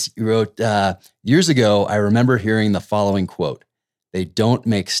write this, you wrote, years ago, I remember hearing the following quote: they don't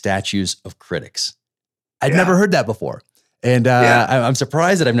make statues of critics. I'd never heard that before. And I'm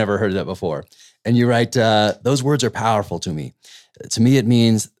surprised that I've never heard that before. And you write, those words are powerful to me. To me, it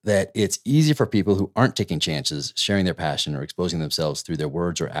means that it's easy for people who aren't taking chances, sharing their passion, or exposing themselves through their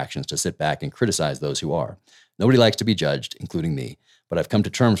words or actions to sit back and criticize those who are. Nobody likes to be judged, including me, but I've come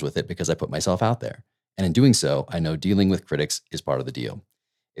to terms with it because I put myself out there. And in doing so, I know dealing with critics is part of the deal.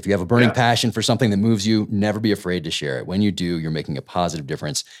 If you have a burning passion for something that moves you, never be afraid to share it. When you do, you're making a positive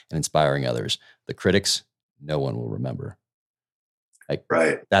difference and inspiring others. The critics, no one will remember.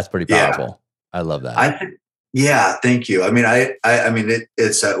 That's pretty powerful. Yeah. I love that. Thank you.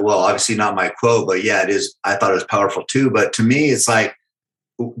 It's obviously not my quote, but it is. I thought it was powerful too. But to me, it's like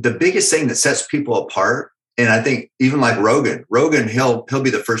the biggest thing that sets people apart. And I think even like Rogan, he'll be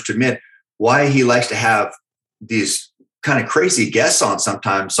the first to admit why he likes to have these kind of crazy guests on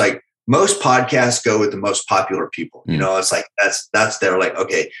sometimes. Like most podcasts go with the most popular people. It's like, that's they're like,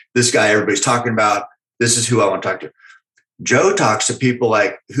 okay, this guy everybody's talking about, this is who I want to talk to. Joe talks to people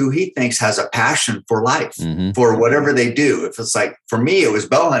like who he thinks has a passion for life, for whatever they do. If it's like, for me, it was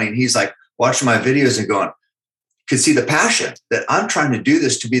bow hunting. He's like watching my videos and going, could see the passion that I'm trying to do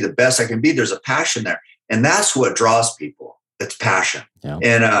this to be the best I can be. There's a passion there. And that's what draws people. It's passion. Yeah.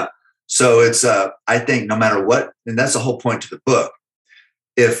 And so it's, I think no matter what, and that's the whole point to the book.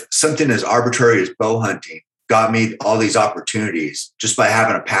 If something as arbitrary as bow hunting got me all these opportunities just by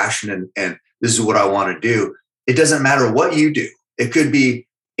having a passion and this is what I want to do. It doesn't matter what you do. It could be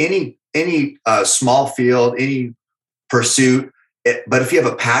any small field, any pursuit. But if you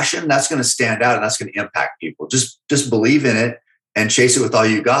have a passion, that's going to stand out and that's going to impact people. Just believe in it and chase it with all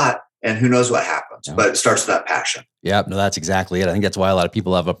you got. And who knows what happens, but it starts with that passion. Yeah, no, that's exactly it. I think that's why a lot of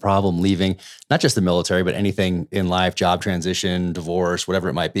people have a problem leaving, not just the military, but anything in life, job transition, divorce, whatever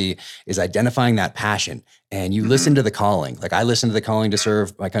it might be, is identifying that passion. And you listen to the calling. Like I listened to the calling to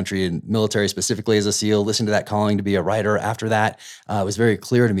serve my country in military, specifically as a SEAL, listened to that calling to be a writer after that. It was very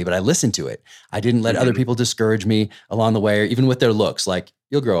clear to me, but I listened to it. I didn't let other people discourage me along the way, or even with their looks. Like,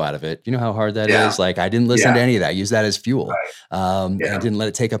 you'll grow out of it. You know how hard that is? Like, I didn't listen to any of that. Use that as fuel. And I didn't let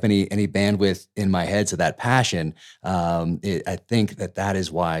it take up any bandwidth in my head. So that passion, I think that is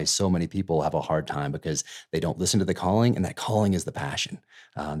why so many people have a hard time, because they don't listen to the calling, and that calling is the passion.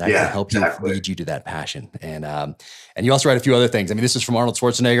 That can help you lead you to that passion. And you also write a few other things. I mean, this is from Arnold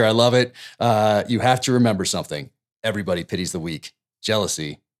Schwarzenegger. I love it. You have to remember something. Everybody pities the weak.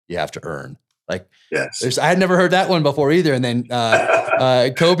 Jealousy, you have to earn. Like, I had never heard that one before either. And then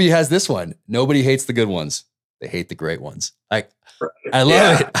Kobe has this one. Nobody hates the good ones. They hate the great ones. Like, I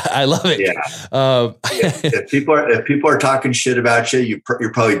love it. I love it. If people are talking shit about you,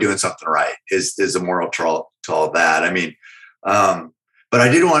 you're probably doing something right. Is the moral to all of that. I mean, but I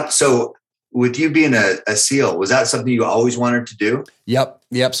did want, so with you being a SEAL, was that something you always wanted to do?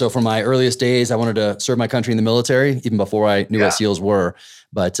 Yep. So from my earliest days, I wanted to serve my country in the military, even before I knew what SEALs were.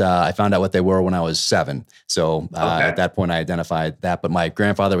 But I found out what they were when I was 7. So at that point, I identified that. But my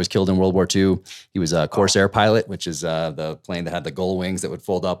grandfather was killed in World War II. He was a Corsair pilot, which is the plane that had the gull wings that would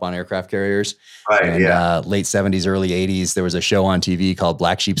fold up on aircraft carriers. Late 70s, early 80s, there was a show on TV called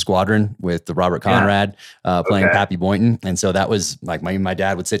Black Sheep Squadron with the Robert Conrad playing Pappy Boynton. And so that was like my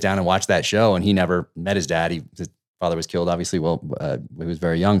dad would sit down and watch that show, and he never met his dad. His father was killed, obviously. He was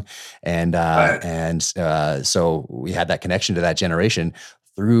very young. And so we had that connection to that generation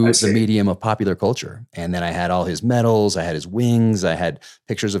through the medium of popular culture. And then I had all his medals, I had his wings, I had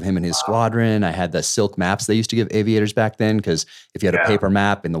pictures of him in his squadron. I had the silk maps they used to give aviators back then, because if you had a paper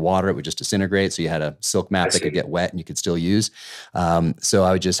map in the water, it would just disintegrate. So you had a silk map that could get wet and you could still use. So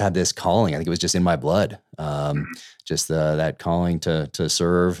I would just have this calling. I think it was just in my blood. Just that calling to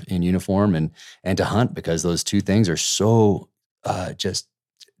serve in uniform and to hunt, because those two things are so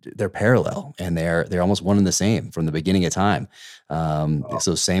they're parallel, and they're almost one and the same from the beginning of time. It's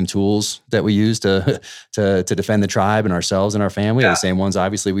those same tools that we use to defend the tribe and ourselves and our family are the same ones,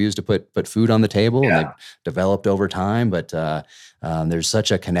 obviously, we use to put food on the table, and they've developed over time. But there's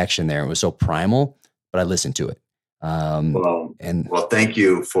such a connection there. It was so primal, but I listened to it. Well, thank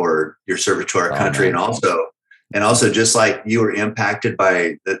you for your service to our country, and also just like you were impacted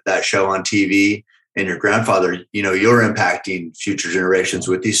by that show on TV. And your grandfather, you're impacting future generations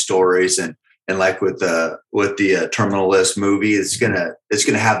with these stories, and like with the Terminal List movie, it's gonna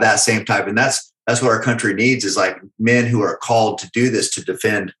have that same type. And that's what our country needs, is like men who are called to do this, to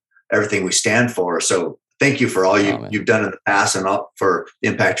defend everything we stand for. So thank you for all you've done in the past, and all for the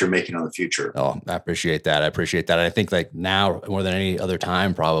impact you're making on the future. Oh, I appreciate that. I think like now more than any other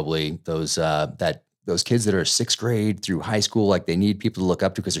time, probably those kids that are 6th grade through high school, like they need people to look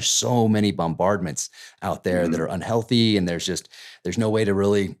up to, because there's so many bombardments out there that are unhealthy, and there's no way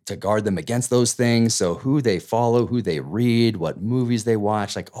to guard them against those things. So who they follow, who they read, what movies they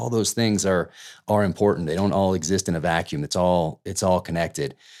watch, like all those things are important. They don't all exist in a vacuum. It's all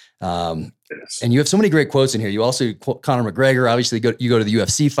connected. And you have so many great quotes in here. You also quote Conor McGregor. Obviously, you go to the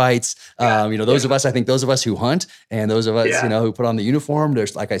UFC fights. Those of us, I think those of us who hunt, and those of us, who put on the uniform,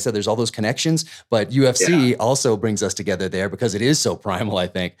 there's, like I said, there's all those connections. But UFC also brings us together there, because it is so primal, I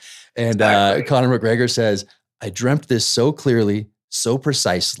think. And Conor McGregor says, "I dreamt this so clearly, so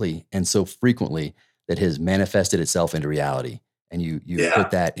precisely, and so frequently that has manifested itself into reality." And you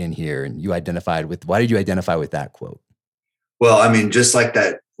put that in here, and you identified with. Why did you identify with that quote? Well, I mean, just like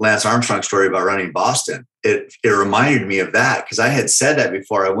that Lance Armstrong story about running Boston, it reminded me of that, because I had said that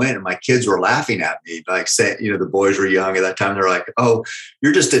before I went, and my kids were laughing at me, like saying, the boys were young at that time. They're like, "Oh,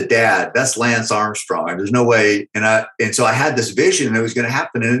 you're just a dad. That's Lance Armstrong. There's no way." And so I had this vision, and it was going to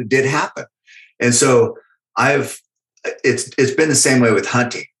happen, and it did happen. And so it's been the same way with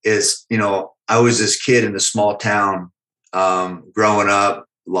hunting. I was this kid in the small town, growing up,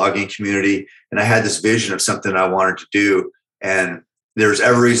 logging community, and I had this vision of something I wanted to do. And there's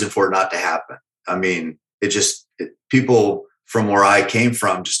every reason for it not to happen. I mean, people from where I came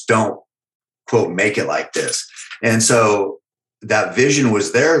from just don't, quote, make it like this. And so that vision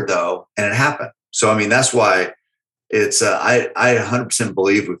was there, though, and it happened. So, I mean, that's why it's I 100%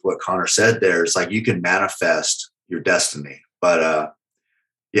 believe with what Connor said there. It's like you can manifest your destiny, but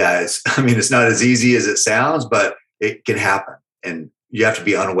yeah, it's not as easy as it sounds, but it can happen, and you have to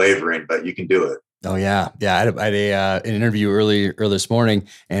be unwavering, but you can do it. Oh yeah, yeah. I had an interview early this morning,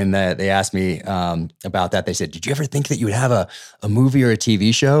 and they asked me about that. They said, "Did you ever think that you would have a movie or a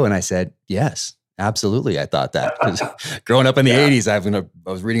TV show?" And I said, "Yes, absolutely." I thought that 'cause growing up in the '80s, I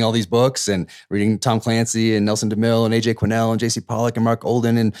was reading all these books and reading Tom Clancy and Nelson DeMille and AJ Quinnell and J.C. Pollock and Mark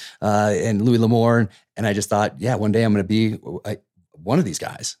Olden and Louis L'Amour, and I just thought, yeah, one day I'm going to be one of these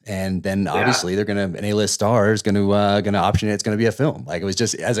guys, and then obviously they're gonna an A-list star is gonna option it. It's gonna be a film. Like, it was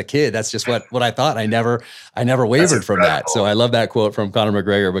just, as a kid, that's just what I thought. I never wavered from that. So I love that quote from Conor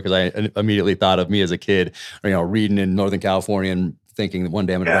McGregor, because I immediately thought of me as a kid, reading in Northern California and thinking that one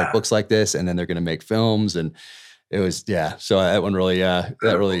day I'm gonna write books like this, and then they're gonna make films. And it was, so that one really, I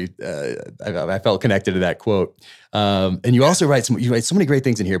felt connected to that quote. And you also write so many great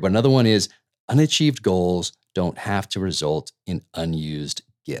things in here, but another one is, unachieved goals don't have to result in unused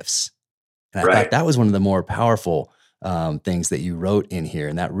gifts. And I thought that was one of the more powerful things that you wrote in here,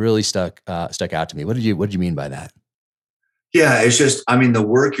 and that really stuck out to me. What did you mean by that? Yeah, it's just, the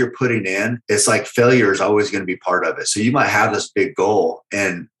work you're putting in, it's like failure is always going to be part of it. So you might have this big goal,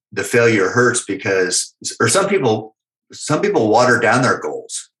 and the failure hurts because, or some people water down their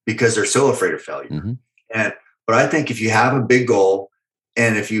goals because they're so afraid of failure. Mm-hmm. But I think if you have a big goal,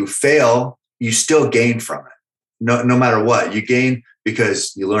 and if you fail, you still gain from it. No matter what, you gain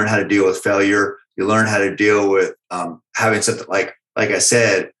because you learn how to deal with failure. You learn how to deal with having something like I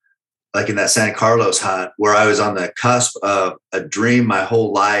said, like in that San Carlos hunt, where I was on the cusp of a dream my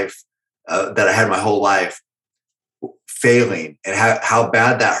whole life, that I had my whole life, failing, and how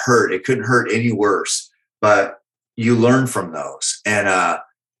bad that hurt. It couldn't hurt any worse, but you learn from those. And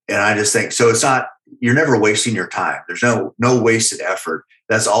I just think, so it's not, you're never wasting your time. There's no wasted effort.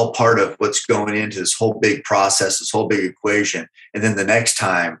 That's all part of what's going into this whole big process, this whole big equation. And then the next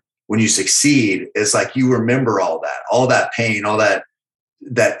time when you succeed, it's like you remember all that pain, all that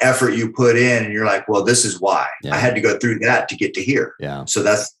effort you put in, and you're like, well, this is why I had to go through that to get to here. Yeah. So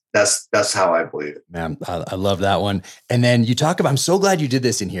that's how I believe it. Man, I love that one. And then you talk about, I'm so glad you did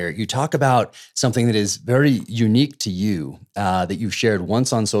this in here. You talk about something that is very unique to you, that you've shared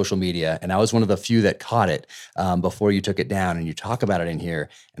once on social media. And I was one of the few that caught it before you took it down. And you talk about it in here,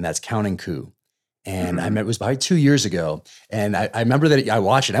 and that's Counting Coup. And I remember it was probably 2 years ago. And I remember that I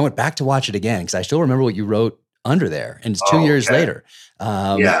watched it. I went back to watch it again because I still remember what you wrote under there, and it's 2 years later.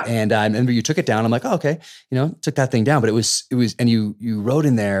 And I remember you took it down. I'm like, oh, okay, took that thing down, but it was, and you wrote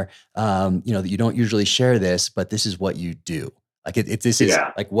in there, that you don't usually share this, but this is what you do. Like this is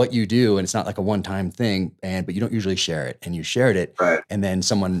like what you do. And it's not like a one-time thing, but you don't usually share it, and you shared it. Right. And then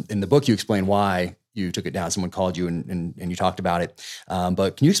someone in the book, you explain why you took it down. Someone called you and you talked about it.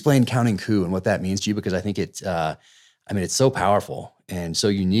 But can you explain Counting Coup and what that means to you? Because I think it's so powerful and so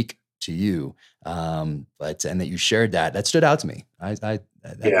unique to you. And that you shared that stood out to me. I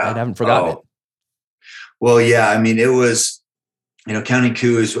haven't forgotten it. Well, yeah. It was, Counting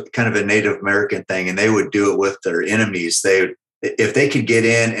Coup is kind of a Native American thing, and they would do it with their enemies. If they could get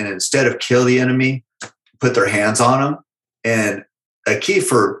in and instead of kill the enemy, put their hands on them. And a key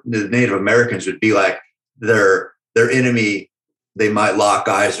for the Native Americans would be like their enemy, they might lock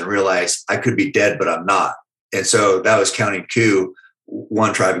eyes and realize I could be dead, but I'm not. And so that was Counting Coup,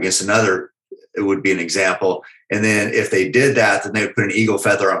 one tribe against another. It would be an example. And then if they did that, then they would put an eagle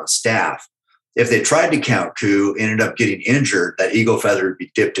feather on the staff. If they tried to count coup, ended up getting injured, that eagle feather would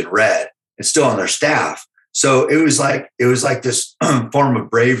be dipped in red and still on their staff. So it was like this form of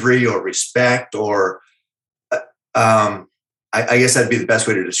bravery or respect, or I guess that'd be the best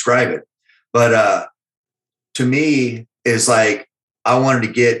way to describe it. But to me, it's like I wanted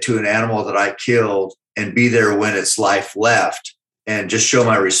to get to an animal that I killed and be there when it's life left, and just show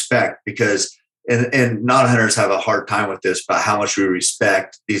my respect, because and non-hunters have a hard time with this, about how much we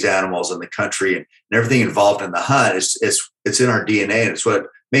respect these animals in the country and everything involved in the hunt. It's in our DNA, and it's what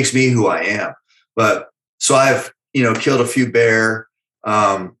makes me who I am. But so I've killed a few bear,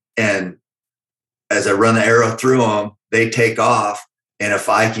 and as I run the arrow through them, they take off. And if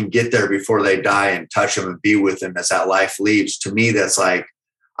I can get there before they die and touch them and be with them as that life leaves, to me, that's like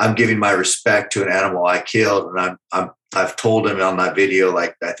I'm giving my respect to an animal I killed. And I've told him on that video,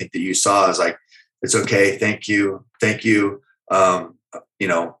 like I think that you saw, is like, it's okay. Thank you.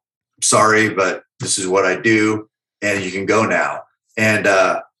 Sorry, but this is what I do, and you can go now. And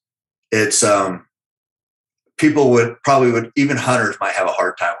it's people would even hunters might have a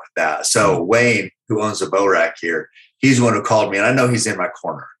hard time with that. So Wayne, who owns a bow rack here, he's the one who called me, and I know he's in my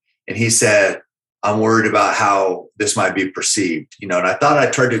corner. And he said, I'm worried about how this might be perceived, and I thought I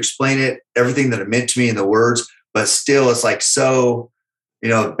tried to explain it, everything that it meant to me in the words, but still it's like, so,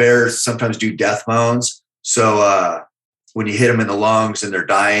 bears sometimes do death moans. So, when you hit them in the lungs and they're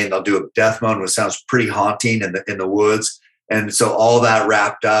dying, they'll do a death moan, which sounds pretty haunting in the woods. And so all that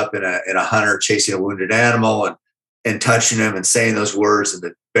wrapped up in a hunter chasing a wounded animal and touching him and saying those words and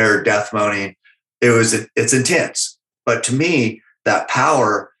the bear death moaning, it's intense. But to me, that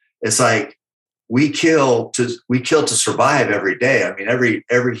power is like, we kill to survive every day. I mean,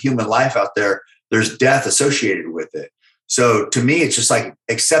 every human life out there, there's death associated with it. So to me, it's just like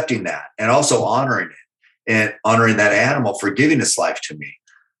accepting that and also honoring it and honoring that animal for giving its life to me.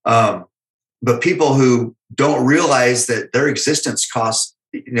 But people who don't realize that their existence costs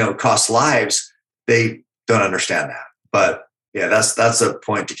lives, they don't understand that. But yeah, that's a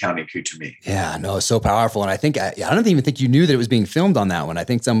point to County Coup to me. Yeah, no, it's so powerful. And I think, I don't even think you knew that it was being filmed on that one. I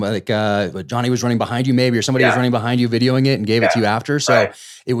think somebody Johnny was running behind you maybe, or somebody was running behind you videoing it and gave it to you after. So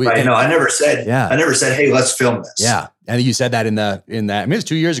it was, right. No, I never said, hey, let's film this. Yeah. And you said that in that, I mean, it's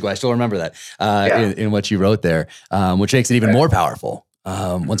 2 years ago. I still remember that in what you wrote there, which makes it even more powerful.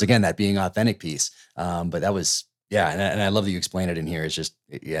 Once again, that being authentic piece. But that was, and I love that you explain it in here. It's just,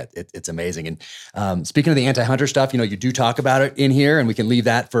 it's amazing. And speaking of the anti-hunter stuff, you do talk about it in here, and we can leave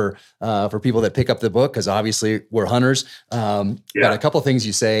that for people that pick up the book, because obviously we're hunters. But a couple of things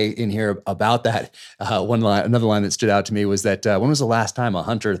you say in here about that. Another line that stood out to me was that when was the last time a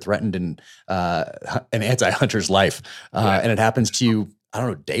hunter threatened an anti-hunter's life? And it happens to you, I don't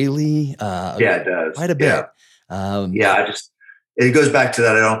know, daily? It does. Quite a bit. It goes back to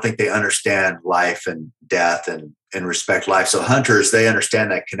that. I don't think they understand life and death and respect life. So hunters, they understand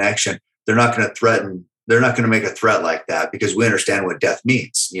that connection. They're not going to threaten. They're not going to make a threat like that, because we understand what death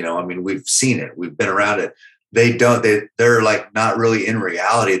means. I mean, we've seen it. We've been around it. They don't. They're like not really in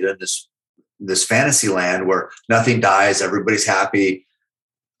reality. They're in this fantasy land where nothing dies. Everybody's happy.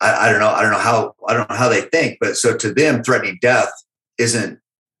 I don't know how they think. But so to them, threatening death isn't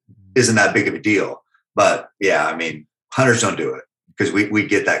that big of a deal. But yeah, I mean, hunters don't do it because we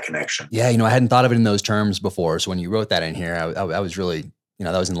get that connection. Yeah. I hadn't thought of it in those terms before. So when you wrote that in here, I was really,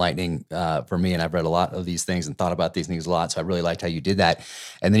 that was enlightening for me. And I've read a lot of these things and thought about these things a lot. So I really liked how you did that.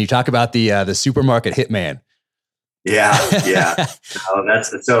 And then you talk about the supermarket hitman. Yeah.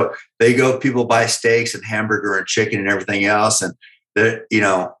 So they go, people buy steaks and hamburger and chicken and everything else. And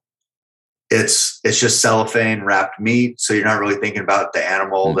it's just cellophane wrapped meat. So you're not really thinking about the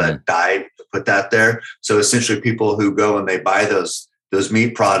animal that died to put that there. So essentially people who go and they buy those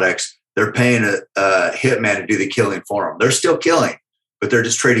meat products, they're paying a hitman to do the killing for them. They're still killing, but they're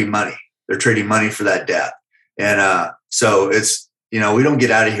just trading money. They're trading money for that death. And so it's, we don't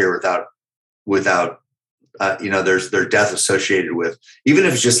get out of here without there's death associated with, even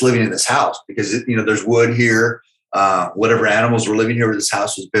if it's just living in this house, because there's wood here, whatever animals were living here where this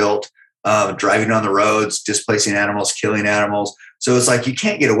house was built. Driving on the roads, displacing animals, killing animals. So it's like, you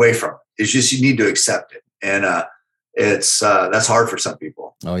can't get away from it. It's just, you need to accept it. And that's hard for some people.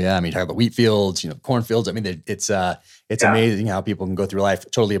 Oh yeah. I mean, talk about wheat fields, cornfields. I mean, it's amazing how people can go through life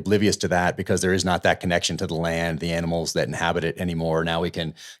totally oblivious to that, because there is not that connection to the land, the animals that inhabit it anymore. Now we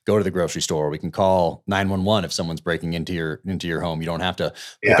can go to the grocery store. We can call 911 if someone's breaking into your home. You don't have to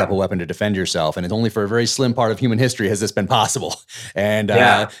pick up a weapon to defend yourself. And it's only for a very slim part of human history has this been possible. And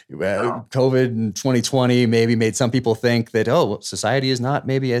COVID in 2020 maybe made some people think that, society is not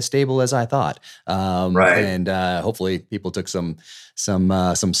maybe as stable as I thought. And hopefully people took some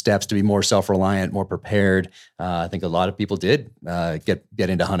steps to be more self-reliant, more prepared. I think a lot of people did get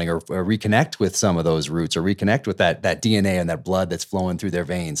into hunting or reconnect with some of those roots, or reconnect with that DNA and that blood that's flowing through their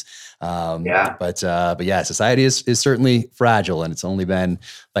veins. But society is certainly fragile, and it's only been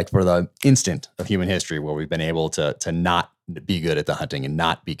like for the instant of human history where we've been able to not be good at the hunting and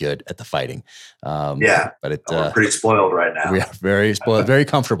not be good at the fighting. But we're pretty spoiled right now. We are very spoiled, very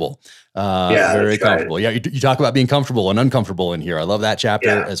comfortable. Very comfortable. Right. Yeah. You talk about being comfortable and uncomfortable in here. I love that chapter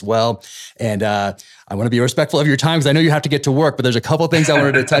as well. And I want to be respectful of your time, because I know you have to get to work, but there's a couple of things I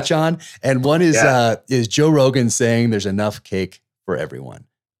wanted to touch on. And one is Joe Rogan saying there's enough cake for everyone.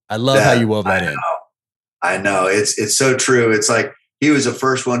 I love how you wove that in. I know. It's so true. It's like he was the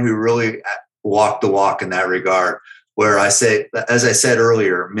first one who really walked the walk in that regard, where as I said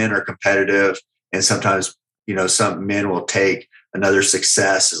earlier, men are competitive, and sometimes, some men will take another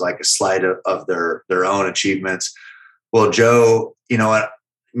success as like a slight of their own achievements. Well, Joe,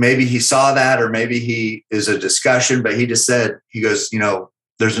 maybe he saw that, or maybe he is a discussion, but he just said, he goes,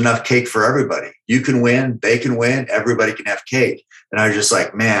 there's enough cake for everybody. You can win, they can win, everybody can have cake. And I was just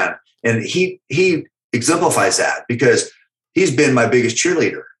like, man. And he exemplifies that, because he's been my biggest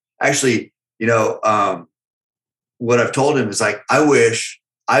cheerleader. Actually, what I've told him is like, I wish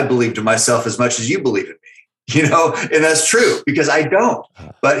I believed in myself as much as you believe in me, and that's true because I don't,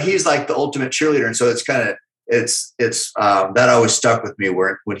 but he's like the ultimate cheerleader. And so it's kind of, that always stuck with me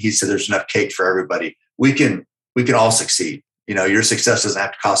when he said there's enough cake for everybody. We can all succeed. Your success doesn't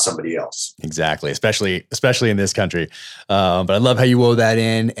have to cost somebody else. Exactly. Especially in this country. But I love how you wove that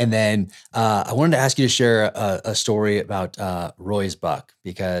in. And then I wanted to ask you to share a story about Roy's buck,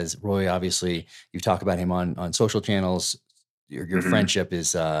 because Roy, obviously you talk about him on social channels. Your friendship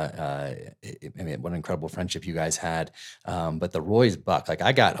is, what an incredible friendship you guys had. But the Roy's buck, like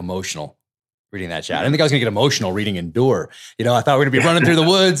I got emotional reading that chat. I didn't think I was gonna get emotional reading Endure. I thought we were gonna be running through the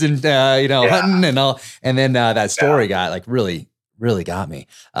woods and, hunting and all. And then that story got like really, really got me.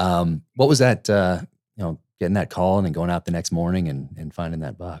 What was that, getting that call and then going out the next morning and finding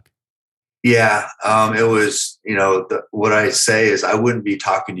that buck? Yeah. It was, what I say is I wouldn't be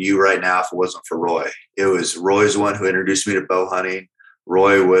talking to you right now if it wasn't for Roy. It was Roy's one who introduced me to bow hunting.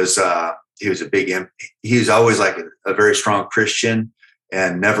 Roy was, he was always like a very strong Christian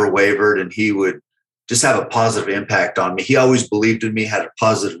and never wavered. And he would just have a positive impact on me. He always believed in me, had a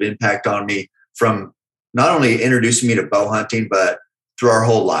positive impact on me from not only introducing me to bow hunting, but through our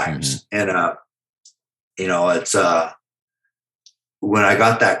whole lives. And, it's, when I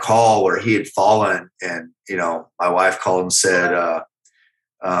got that call where he had fallen and, my wife called and said,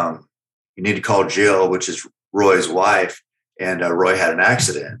 you need to call Jill, which is Roy's wife. And Roy had an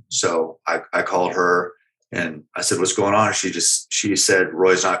accident. So I called her and I said, what's going on? She said,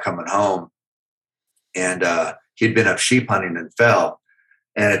 Roy's not coming home. And he'd been up sheep hunting and fell.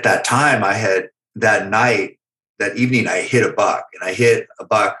 And at that time that evening, I hit a buck, and I hit a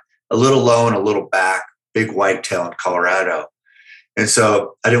buck a little low and a little back, big whitetail in Colorado. And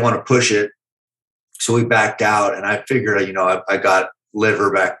so I didn't want to push it. So we backed out, and I figured, I got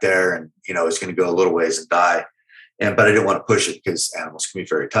liver back there and, it's going to go a little ways and die. But I didn't want to push it because animals can be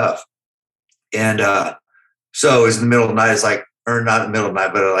very tough. And so it was in the middle of the night. It's like, or not in the middle of the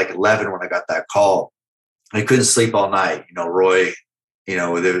night, but at like 11 when I got that call. I couldn't sleep all night. Roy,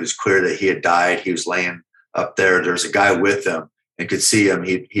 it was clear that he had died. He was laying up there. There was a guy with him and could see him.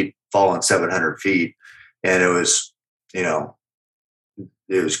 He'd fallen 700 feet. And it was, it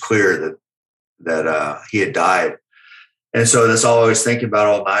was clear that he had died. And so that's all I was thinking about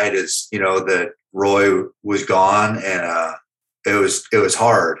all night is, that Roy was gone, and it was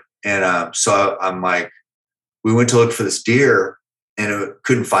hard. And so I'm like, we went to look for this deer and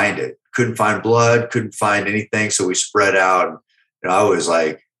couldn't find it. Couldn't find blood, couldn't find anything. So we spread out. And I was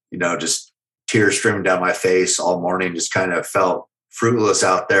like, just tears streaming down my face all morning, just kind of felt fruitless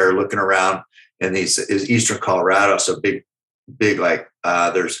out there looking around in these eastern Colorado. So big, like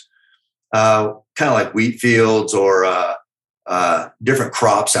there's kind of like wheat fields or different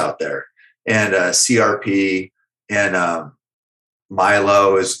crops out there. And CRP and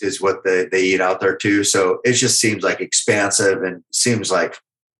Milo is what they eat out there too. So it just seems like expansive and seems like,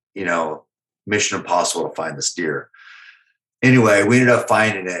 mission impossible to find this deer. Anyway, we ended up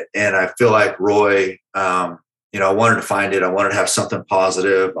finding it. And I feel like Roy, I wanted to find it. I wanted to have something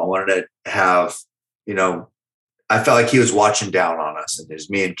positive. I wanted to have, I felt like he was watching down on us, and there's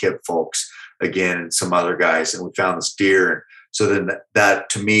me and Kip Folks again, and some other guys. And we found this deer. And so then that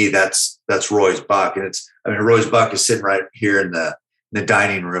to me, that's Roy's buck. And Roy's buck is sitting right here in the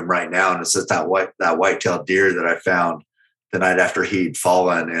dining room right now. And it's just that white-tailed deer that I found the night after he'd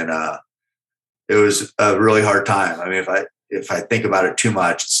fallen. And it was a really hard time. If I think about it too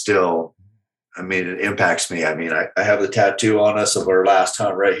much, it's still, it impacts me. I have the tattoo on us of our last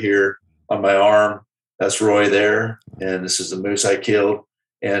hunt right here on my arm. That's Roy there. And this is the moose I killed.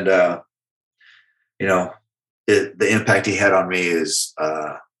 And, the impact he had on me is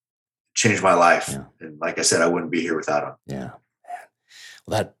changed my life. Yeah. And like I said, I wouldn't be here without him. Yeah.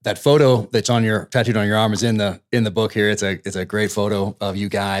 Well, that photo that's tattooed on your arm is in the book here. It's a great photo of you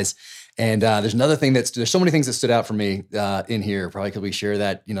guys. And there's another thing there's so many things that stood out for me in here. Probably because we share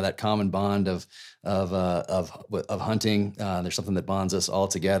that, that common bond of hunting. There's something that bonds us all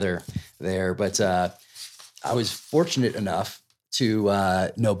together there. But I was fortunate enough to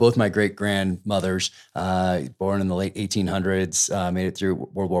know both my great grandmothers, born in the late 1800s, made it through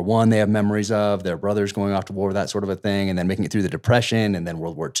World War I. They have memories of their brothers going off to war, that sort of a thing, and then making it through the Depression and then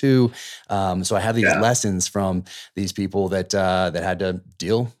World War II. So I have these lessons from these people that had to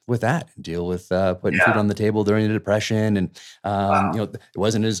deal with putting food on the table during the Depression, and it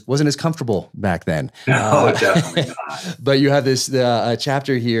wasn't as comfortable back then. No, definitely not. But you have this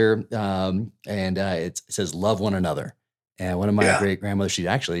chapter here, and it says, "Love one another." And one of my great grandmothers, she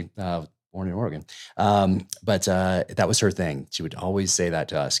actually born in Oregon. But that was her thing. She would always say that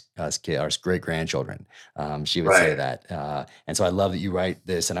to us kids, our great grandchildren. She would say that. And so I love that you write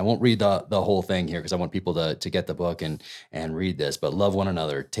this, and I won't read the whole thing here because I want people to get the book and read this, but love one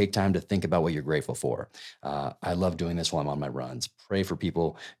another. Take time to think about what you're grateful for. I love doing this while I'm on my runs. Pray for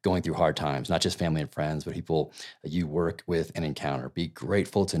people going through hard times, not just family and friends, but people you work with and encounter. Be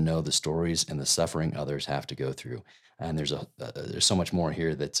grateful to know the stories and the suffering others have to go through. And there's so much more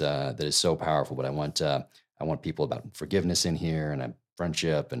here that is so powerful. But I want people about forgiveness in here, and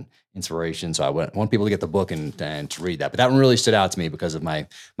friendship and inspiration. So I want people to get the book and to read that. But that one really stood out to me because of my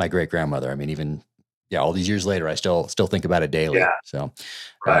great grandmother. I mean, even all these years later, I still think about it daily. Yeah. So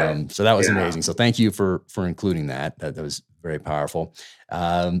so that was amazing. So thank you for including that. That was very powerful.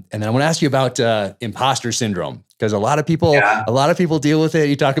 And then I want to ask you about imposter syndrome, because a lot of people deal with it.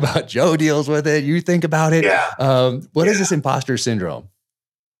 You talk about Joe deals with it. You think about it. Yeah. What is this imposter syndrome?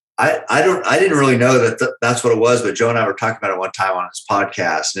 I didn't really know that that's what it was, but Joe and I were talking about it one time on his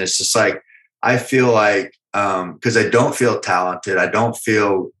podcast, and it's just like, I feel like, because I don't feel talented, I don't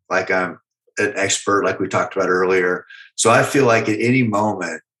feel like I'm an expert, like we talked about earlier. So I feel like at any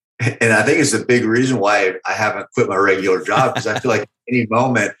moment, and I think it's a big reason why I haven't quit my regular job, because I feel like at any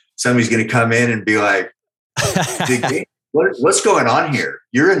moment somebody's going to come in and be like, what's going on here?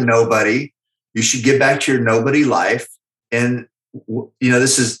 You're a nobody. You should get back to your nobody life. And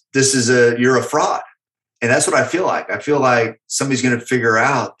this is you're a fraud. And that's what I feel like. I feel like somebody's going to figure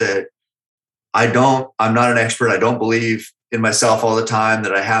out that I'm not an expert. I don't believe in myself all the time,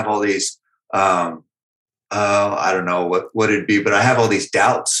 that I have all these, I don't know what it'd be, but I have all these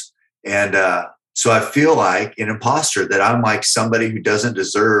doubts. And so I feel like an imposter, that I'm like somebody who doesn't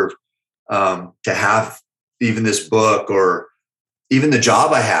deserve to have even this book or even the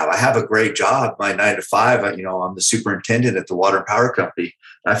job I have. I have a great job, my 9 to 5. I'm the superintendent at the water and power company.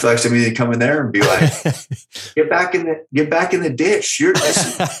 And I feel like somebody would come in there and be like, get back in the ditch. You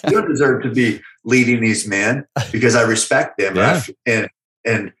don't deserve to be leading these men, because I respect them. Yeah.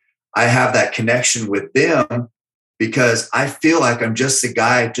 And I have that connection with them, because I feel like I'm just the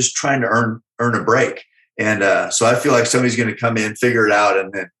guy just trying to earn a break. And so I feel like somebody's going to come in, figure it out,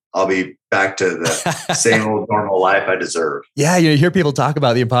 and then I'll be back to the same old normal life I deserve. Yeah, you hear people talk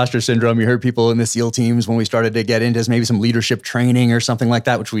about the imposter syndrome. You heard people in the SEAL teams when we started to get into maybe some leadership training or something like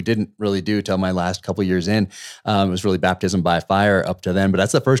that, which we didn't really do till my last couple of years in. It was really baptism by fire up to then. But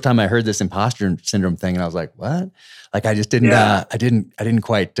that's the first time I heard this imposter syndrome thing, and I was like, "What?" Like I just didn't. I didn't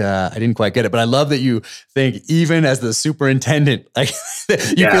quite get it. But I love that you think, even as the superintendent, like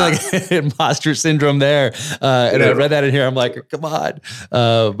you feel like imposter syndrome there. And I read that in here. I'm like, come on.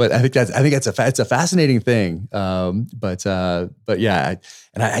 But I think it's a fascinating thing. But yeah,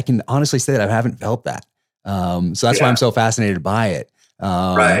 I can honestly say that I haven't felt that. So that's why I'm so fascinated by it.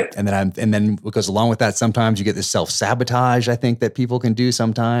 Right. And then because along with that, sometimes you get this self-sabotage, I think, that people can do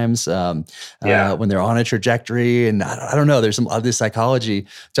sometimes, when they're on a trajectory. And I don't know, there's some of this psychology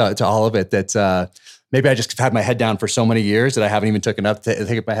to all of it that, maybe I just had my head down for so many years that I haven't even taken my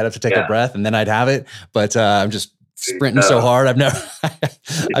head up to take a breath, and then I'd have it. But, I'm just sprinting so hard. I've never,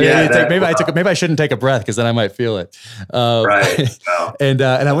 maybe I shouldn't take a breath, because then I might feel it. Right. No. And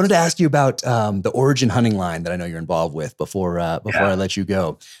I wanted to ask you about the Origin hunting line that I know you're involved with before I let you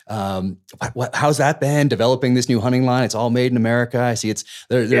go. How's that been, developing this new hunting line? It's all made in America. I see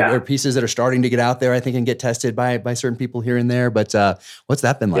there are pieces that are starting to get out there, I think, and get tested by certain people here and there. But what's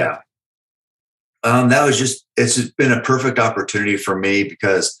that been like? Yeah. It's been a perfect opportunity for me,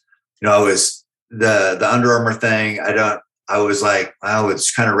 because, I was the Under Armour thing. I was like, well,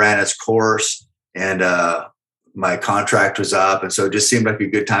 it's kind of ran its course, and my contract was up. And so it just seemed like a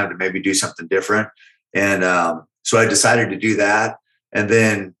good time to maybe do something different. And so I decided to do that. And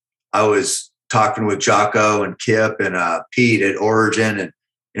then I was talking with Jocko and Kip and Pete at Origin, and,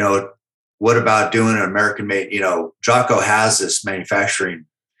 what about doing an American made? Jocko has this manufacturing,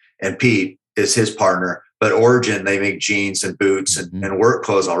 and Pete is his partner, but Origin, they make jeans and boots and work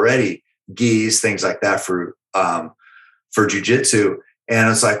clothes already, gis, things like that for jiu-jitsu. And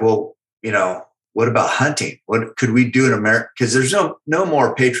it's like, well, what about hunting? What could we do in America? Because there's no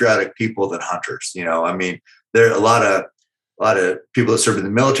more patriotic people than hunters. I mean, there are a lot of people that serve in the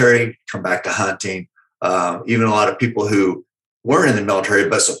military come back to hunting. Even a lot of people who weren't in the military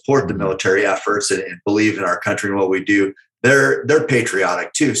but support the military efforts and believe in our country and what we do. They're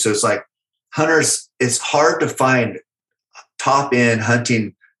patriotic too. So it's like, hunters, it's hard to find top end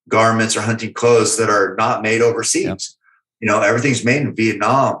hunting garments or hunting clothes that are not made overseas. Yep. Everything's made in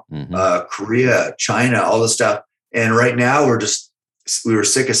Vietnam, Korea, China, all this stuff. And right now we were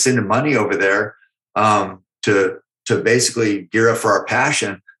sick of sending money over there to basically gear up for our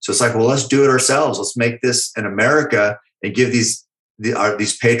passion. So it's like, well, let's do it ourselves. Let's make this in America and give these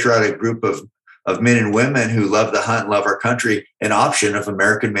patriotic group of men and women who love the hunt and love our country an option of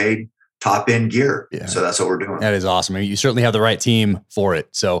American made top end gear. Yeah. So that's what we're doing. That is awesome. I mean, you certainly have the right team for it.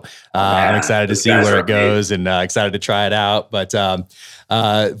 So I'm excited to see where it goes and excited to try it out. But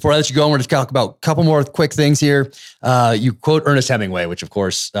before I let you go, we're just talk about a couple more quick things here. You quote Ernest Hemingway, which of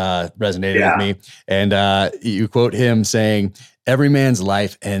course resonated with me. And you quote him saying, "Every man's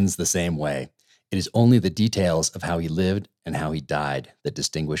life ends the same way. It is only the details of how he lived and how he died that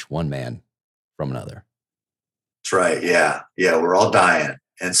distinguish one man from another." That's right. Yeah. Yeah. We're all dying.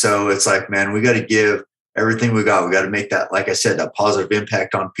 And so it's like, man, we got to give everything we got. We got to make that, like I said, that positive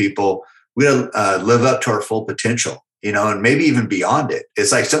impact on people. We got to live up to our full potential, and maybe even beyond it.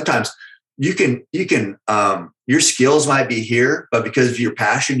 It's like sometimes you can, your skills might be here, but because of your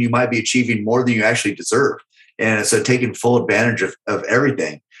passion, you might be achieving more than you actually deserve. And so taking full advantage of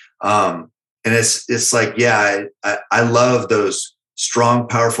everything. And it's like, yeah, I love those strong,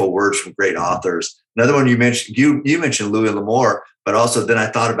 powerful words from great authors. Another one you mentioned, you mentioned Louis L'Amour, but also then I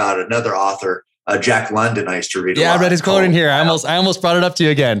thought about another author, Jack London. I used to read. Yeah, I read his quote in here. I almost brought it up to you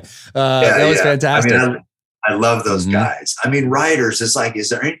again. That was fantastic. I mean, I love those guys. I mean, writers. It's like,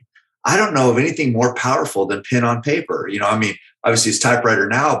 I don't know of anything more powerful than pen on paper. I mean, obviously it's typewriter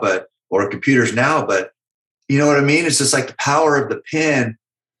now, or computers now, but you know what I mean? It's just like the power of the pen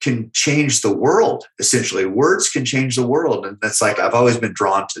can change the world. Essentially, words can change the world, and that's like I've always been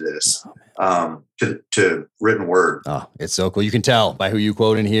drawn to this. To written word. Oh, it's so cool. You can tell by who you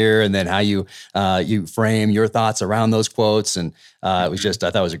quote in here and then how you frame your thoughts around those quotes. And it was just,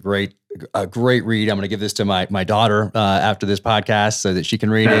 I thought it was a great read. I'm going to give this to my daughter after this podcast so that she can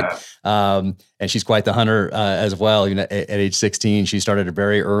read it. And she's quite the hunter as well. At age 16, she started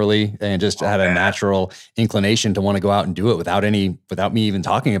very early and just had a natural inclination to want to go out and do it without me even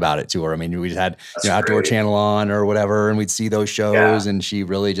talking about it to her. I mean, we just had Outdoor Channel on or whatever, and we'd see those shows, and she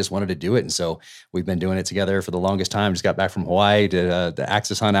really just wanted to do it. And so we've been doing it together for the longest time. Just got back from Hawaii, did the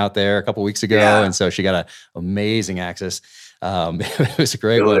Axis hunt out there a couple of weeks ago. Yeah. And so she got an amazing Axis. It was a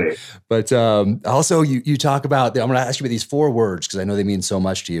great one. But also you talk about, I'm going to ask you about these 4 words because I know they mean so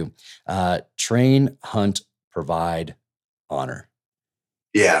much to you. Train, hunt, provide, honor.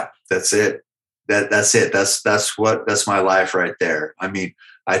 Yeah, that's it. That's it. That's my life right there. I mean,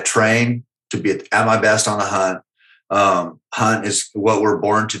 I train to be at my best on the hunt. Hunt is what we're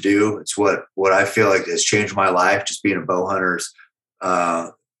born to do. It's what I feel like has changed my life. Just being a bow hunter's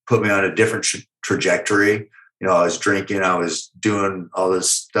put me on a different trajectory. I was drinking, I was doing all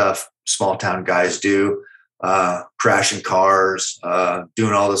this stuff small town guys do, crashing cars,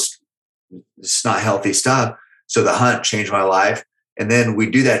 doing all this not healthy stuff. So the hunt changed my life. And then we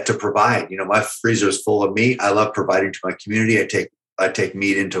do that to provide. My freezer is full of meat. I love providing to my community. I take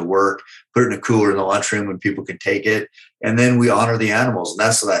meat into work, put it in a cooler in the lunchroom when people can take it. And then we honor the animals. And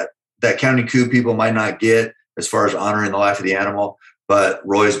that's that county coup people might not get as far as honoring the life of the animal. But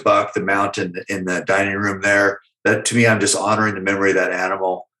Roy's buck, the mount in the dining room there, that to me, I'm just honoring the memory of that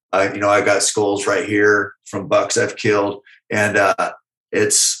animal. I got skulls right here from bucks I've killed. And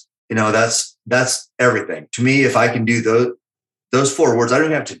it's, that's everything. To me, if I can do those 4 words, I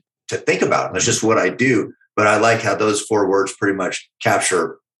don't even have to think about them. That's just what I do. But I like how those 4 words pretty much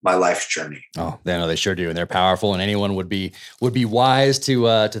capture my life's journey. Oh, they sure do. And they're powerful. And anyone would be wise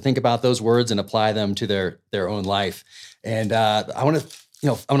to think about those words and apply them to their own life. And I want to,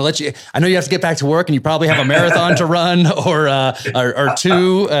 I'm going to let you, I know you have to get back to work and you probably have a marathon to run or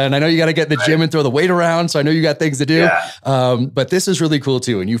 2. And I know you got to get in the gym and throw the weight around. So I know you got things to do. Yeah. But this is really cool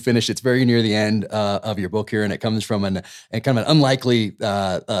too. And you finished, it's very near the end of your book here. And it comes from an unlikely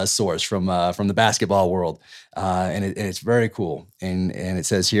source from the basketball world. And it's very cool. And it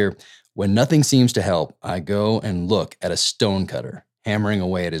says here, when nothing seems to help, I go and look at a stone cutter hammering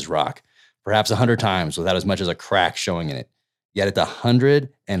away at his rock, perhaps 100 times without as much as a crack showing in it. Yet at the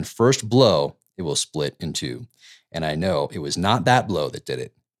 101st blow, it will split in 2. And I know it was not that blow that did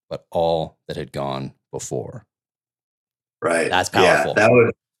it, but all that had gone before. Right. That's powerful.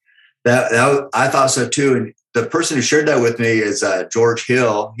 Yeah, I thought so too. And the person who shared that with me is George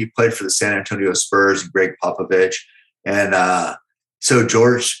Hill. He played for the San Antonio Spurs and Greg Popovich. And so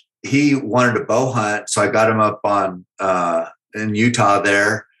George, he wanted to bow hunt. So I got him up on in Utah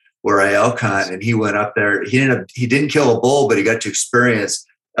there, where I elk hunt, and he went up there. He didn't kill a bull, but he got to experience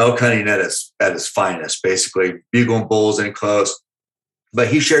elk hunting at its finest, basically bugling bulls in close. But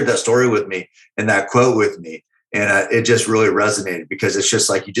he shared that story with me and that quote with me. And it just really resonated because it's just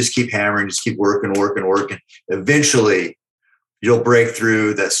like, you just keep hammering, just keep working. Eventually you'll break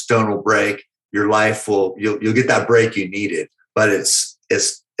through, that stone will break. Your life you'll get that break you needed, but it's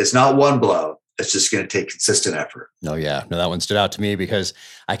it's not one blow. It's just going to take consistent effort. No, yeah. No, that one stood out to me because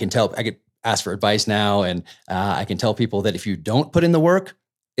I could ask for advice now. And I can tell people that if you don't put in the work,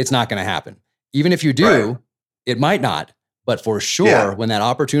 it's not going to happen. Even if you do, it might not. But for sure, when that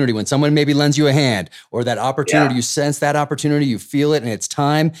opportunity, when someone maybe lends you a hand or that opportunity, you sense that opportunity, you feel it and it's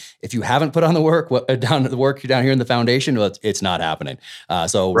time. If you haven't put on the work, down here in the foundation, well, it's not happening.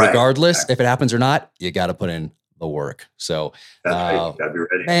 So regardless if it happens or not, you got to put in the work. So, gotta be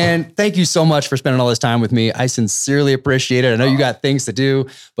ready. Man, thank you so much for spending all this time with me. I sincerely appreciate it. I know you got things to do,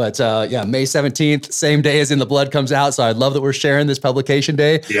 but May 17th, same day as In the Blood comes out. So I'd love that we're sharing this publication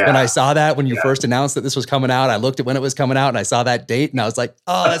day. When I saw that, when you first announced that this was coming out, I looked at when it was coming out and I saw that date and I was like,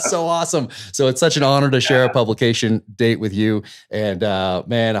 oh, that's so awesome. So it's such an honor to share a publication date with you. And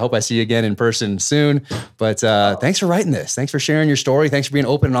man, I hope I see you again in person soon. But thanks for writing this. Thanks for sharing your story. Thanks for being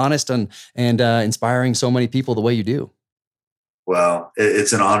open and honest and inspiring so many people the way you do. Well,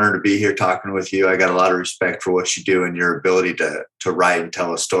 it's an honor to be here talking with you. I got a lot of respect for what you do and your ability to write and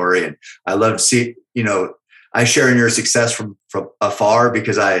tell a story. And I love to see, I share in your success from afar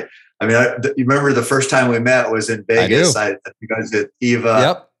because you remember the first time we met was in Vegas. I think I was at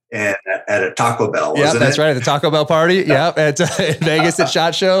Eva and at a Taco Bell. Yeah, that's right. At the Taco Bell party. Yep. At Vegas at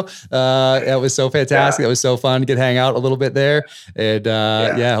SHOT Show. It was so fantastic. It was so fun to hang out a little bit there. And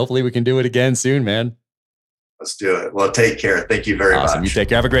hopefully we can do it again soon, man. Let's do it. Well, take care. Thank you very much. You take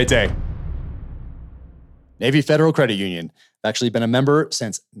care. Have a great day. Navy Federal Credit Union. I've actually been a member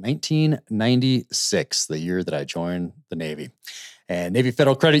since 1996, the year that I joined the Navy. And Navy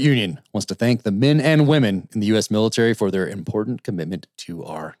Federal Credit Union wants to thank the men and women in the U.S. military for their important commitment to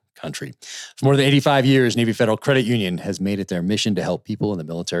our country. For more than 85 years, Navy Federal Credit Union has made it their mission to help people in the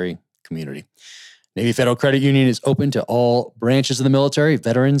military community. Navy Federal Credit Union is open to all branches of the military,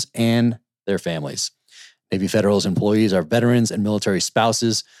 veterans, and their families. Navy Federal's employees are veterans and military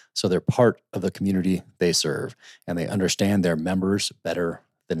spouses, so they're part of the community they serve, and they understand their members better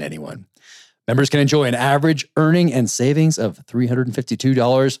than anyone. Members can enjoy an average earning and savings of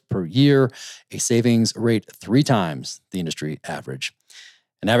 $352 per year, a savings rate 3 times the industry average.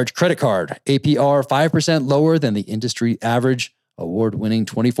 An average credit card, APR 5% lower than the industry average, award-winning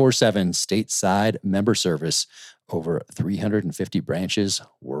 24/7 stateside member service, over 350 branches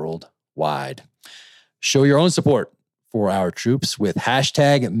worldwide. Show your own support for our troops with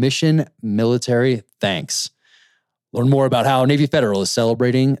 #MissionMilitaryThanks. Learn more about how Navy Federal is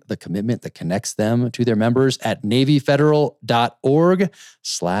celebrating the commitment that connects them to their members at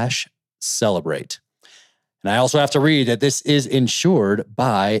NavyFederal.org/celebrate. And I also have to read that this is insured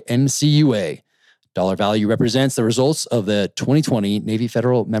by NCUA. Dollar value represents the results of the 2020 Navy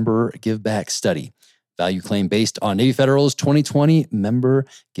Federal Member Give Back Study. Value claim based on Navy Federal's 2020 Member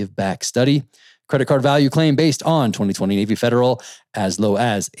Give Back Study. Credit card value claim based on 2020 Navy Federal as low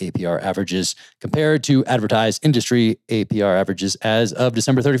as APR averages compared to advertised industry APR averages as of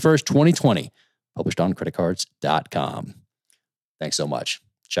December 31st, 2020, published on creditcards.com. Thanks so much.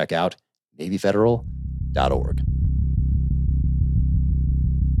 Check out NavyFederal.org.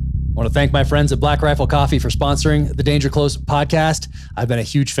 I want to thank my friends at Black Rifle Coffee for sponsoring the Danger Close podcast. I've been a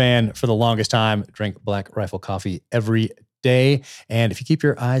huge fan for the longest time. Drink Black Rifle Coffee every day. And if you keep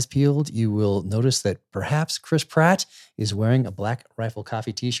your eyes peeled, you will notice that perhaps Chris Pratt is wearing a Black Rifle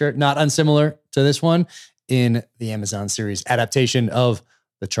Coffee t-shirt, not unsimilar to this one, in the Amazon series adaptation of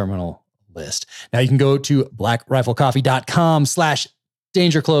The Terminal List. Now you can go to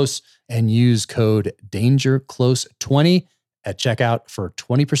blackriflecoffee.com/dangerclose and use code DangerClose20 at checkout for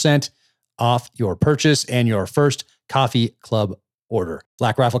 20% off your purchase and your first coffee club order.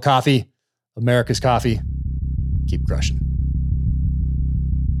 Black Rifle Coffee, America's coffee. Keep crushing.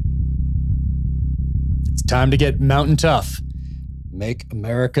 It's time to get mountain tough. Make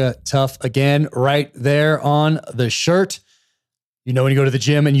America tough again, right there on the shirt. You know when you go to the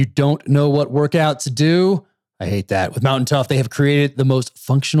gym and you don't know what workout to do? I hate that. With Mountain Tough, they have created the most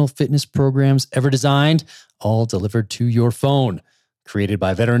functional fitness programs ever designed, all delivered to your phone. Created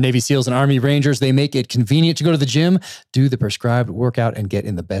by veteran Navy SEALs and Army Rangers, they make it convenient to go to the gym, do the prescribed workout, and get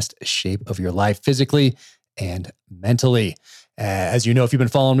in the best shape of your life physically and mentally. As you know, if you've been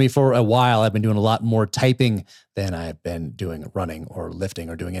following me for a while, I've been doing a lot more typing than I've been doing running or lifting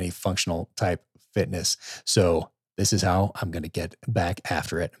or doing any functional type fitness. So this is how I'm going to get back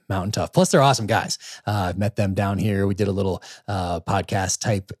after it. Mountain Tough. Plus, they're awesome guys. I've met them down here. We did a little podcast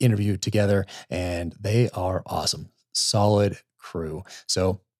type interview together, and they are awesome. Solid crew.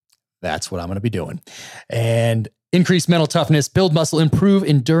 So that's what I'm going to be doing. And increase mental toughness, build muscle, improve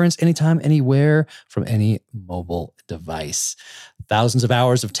endurance anytime, anywhere from any mobile device. Thousands of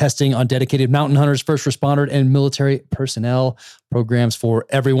hours of testing on dedicated mountain hunters, first responder, and military personnel. Programs for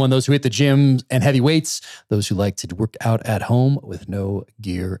everyone, those who hit the gym and heavy weights, those who like to work out at home with no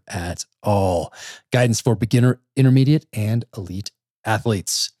gear at all. Guidance for beginner, intermediate, and elite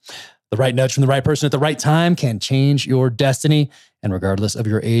athletes. The right nudge from the right person at the right time can change your destiny. And regardless of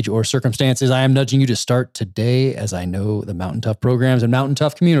your age or circumstances, I am nudging you to start today, as I know the Mountain Tough programs and Mountain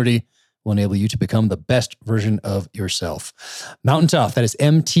Tough community will enable you to become the best version of yourself. Mountain Tough, that is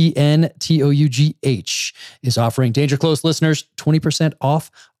MTNTOUGH, is offering Danger Close listeners 20%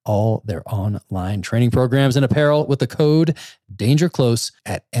 off all their online training programs and apparel with the code DangerClose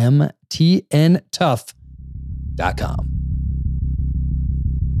at MTNTough.com.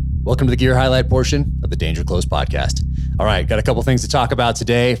 Welcome to the gear highlight portion of the Danger Close podcast. All right, got a couple things to talk about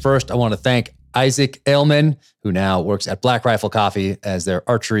today. First, I want to thank Isaac Ailman, who now works at Black Rifle Coffee as their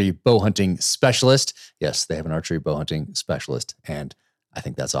archery bow hunting specialist. Yes, they have an archery bow hunting specialist, and I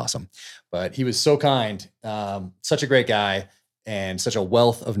think that's awesome. But he was so kind, such a great guy, and such a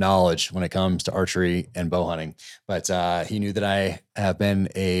wealth of knowledge when it comes to archery and bow hunting. But he knew that I have been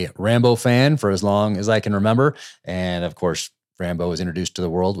a Rambo fan for as long as I can remember. And of course, Rambo was introduced to the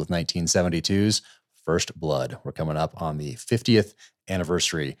world with 1972's First Blood. We're coming up on the 50th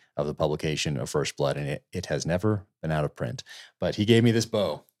anniversary of the publication of First Blood, and it has never been out of print. But he gave me this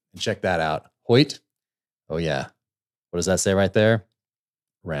bow, and check that out. Hoyt. Oh yeah. What does that say right there?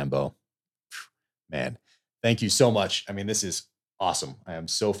 Rambo. Man, thank you so much. I mean, this is awesome. I am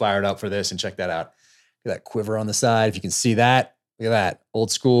so fired up for this, and check that out. Look at that quiver on the side. If you can see that, look at that.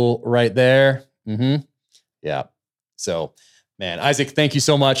 Old school right there. Yeah. So, man, Isaac, thank you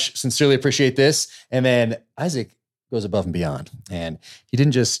so much. Sincerely appreciate this. And then Isaac goes above and beyond. And he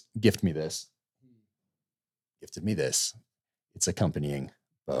didn't just gift me this. He gifted me this. It's accompanying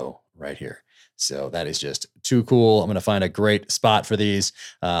bow right here. So that is just too cool. I'm going to find a great spot for these.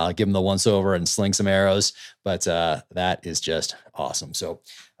 I'll give him the once over and sling some arrows. But that is just awesome. So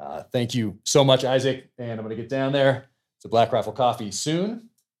thank you so much, Isaac. And I'm going to get down there to Black Rifle Coffee soon.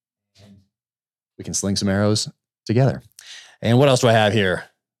 And we can sling some arrows together. And what else do I have here?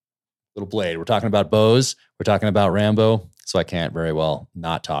 Little blade. We're talking about bows. We're talking about Rambo. So I can't very well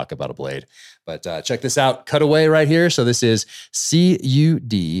not talk about a blade. But check this out. Cutaway right here. So this is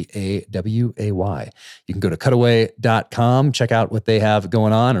CUDAWAY. You can go to cutaway.com, check out what they have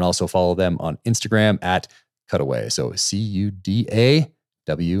going on, and also follow them on Instagram at Cutaway. So CUDAWAY.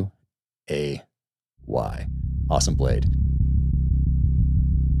 Awesome blade.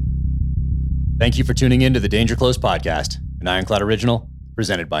 Thank you for tuning in to the Danger Close podcast, an Ironclad original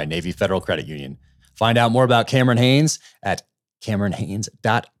presented by Navy Federal Credit Union. Find out more about Cameron Hanes at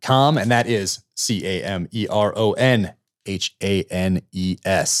CameronHanes.com, and that is CameronHanes.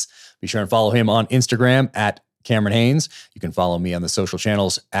 Be sure and follow him on Instagram at Cameron Hanes. You can follow me on the social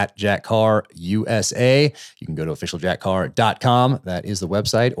channels at Jack Carr USA. You can go to officialjackcarr.com. That is the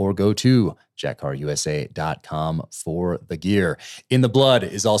website, or go to jackcarrusa.com for the gear. In the Blood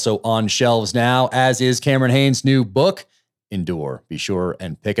is also on shelves now, as is Cameron Hanes' new book, Endure. Be sure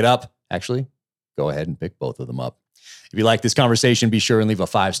and pick it up. Actually, go ahead and pick both of them up. If you like this conversation, be sure and leave a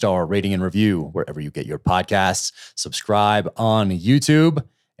 5-star rating and review wherever you get your podcasts. Subscribe on YouTube.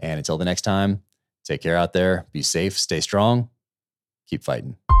 And until the next time, take care out there. Be safe. Stay strong. Keep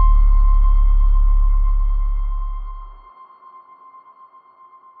fighting.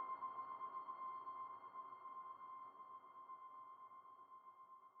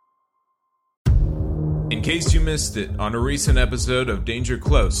 In case you missed it, on a recent episode of Danger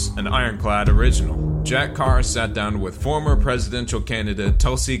Close, an Ironclad original, Jack Carr sat down with former presidential candidate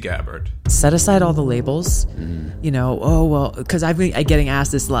Tulsi Gabbard. Set aside all the labels, you know, oh, well, because I've been getting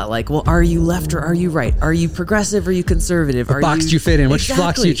asked this a lot, like, well, are you left or are you right? Are you progressive or are you conservative? What box do you fit in? Which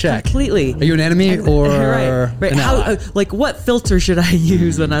box do you check? Completely. Are you an enemy or right. How, like, what filter should I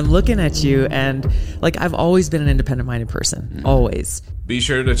use when I'm looking at you? And, like, I've always been an independent-minded person, always. Be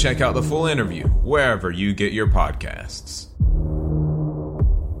sure to check out the full interview wherever you get your podcasts.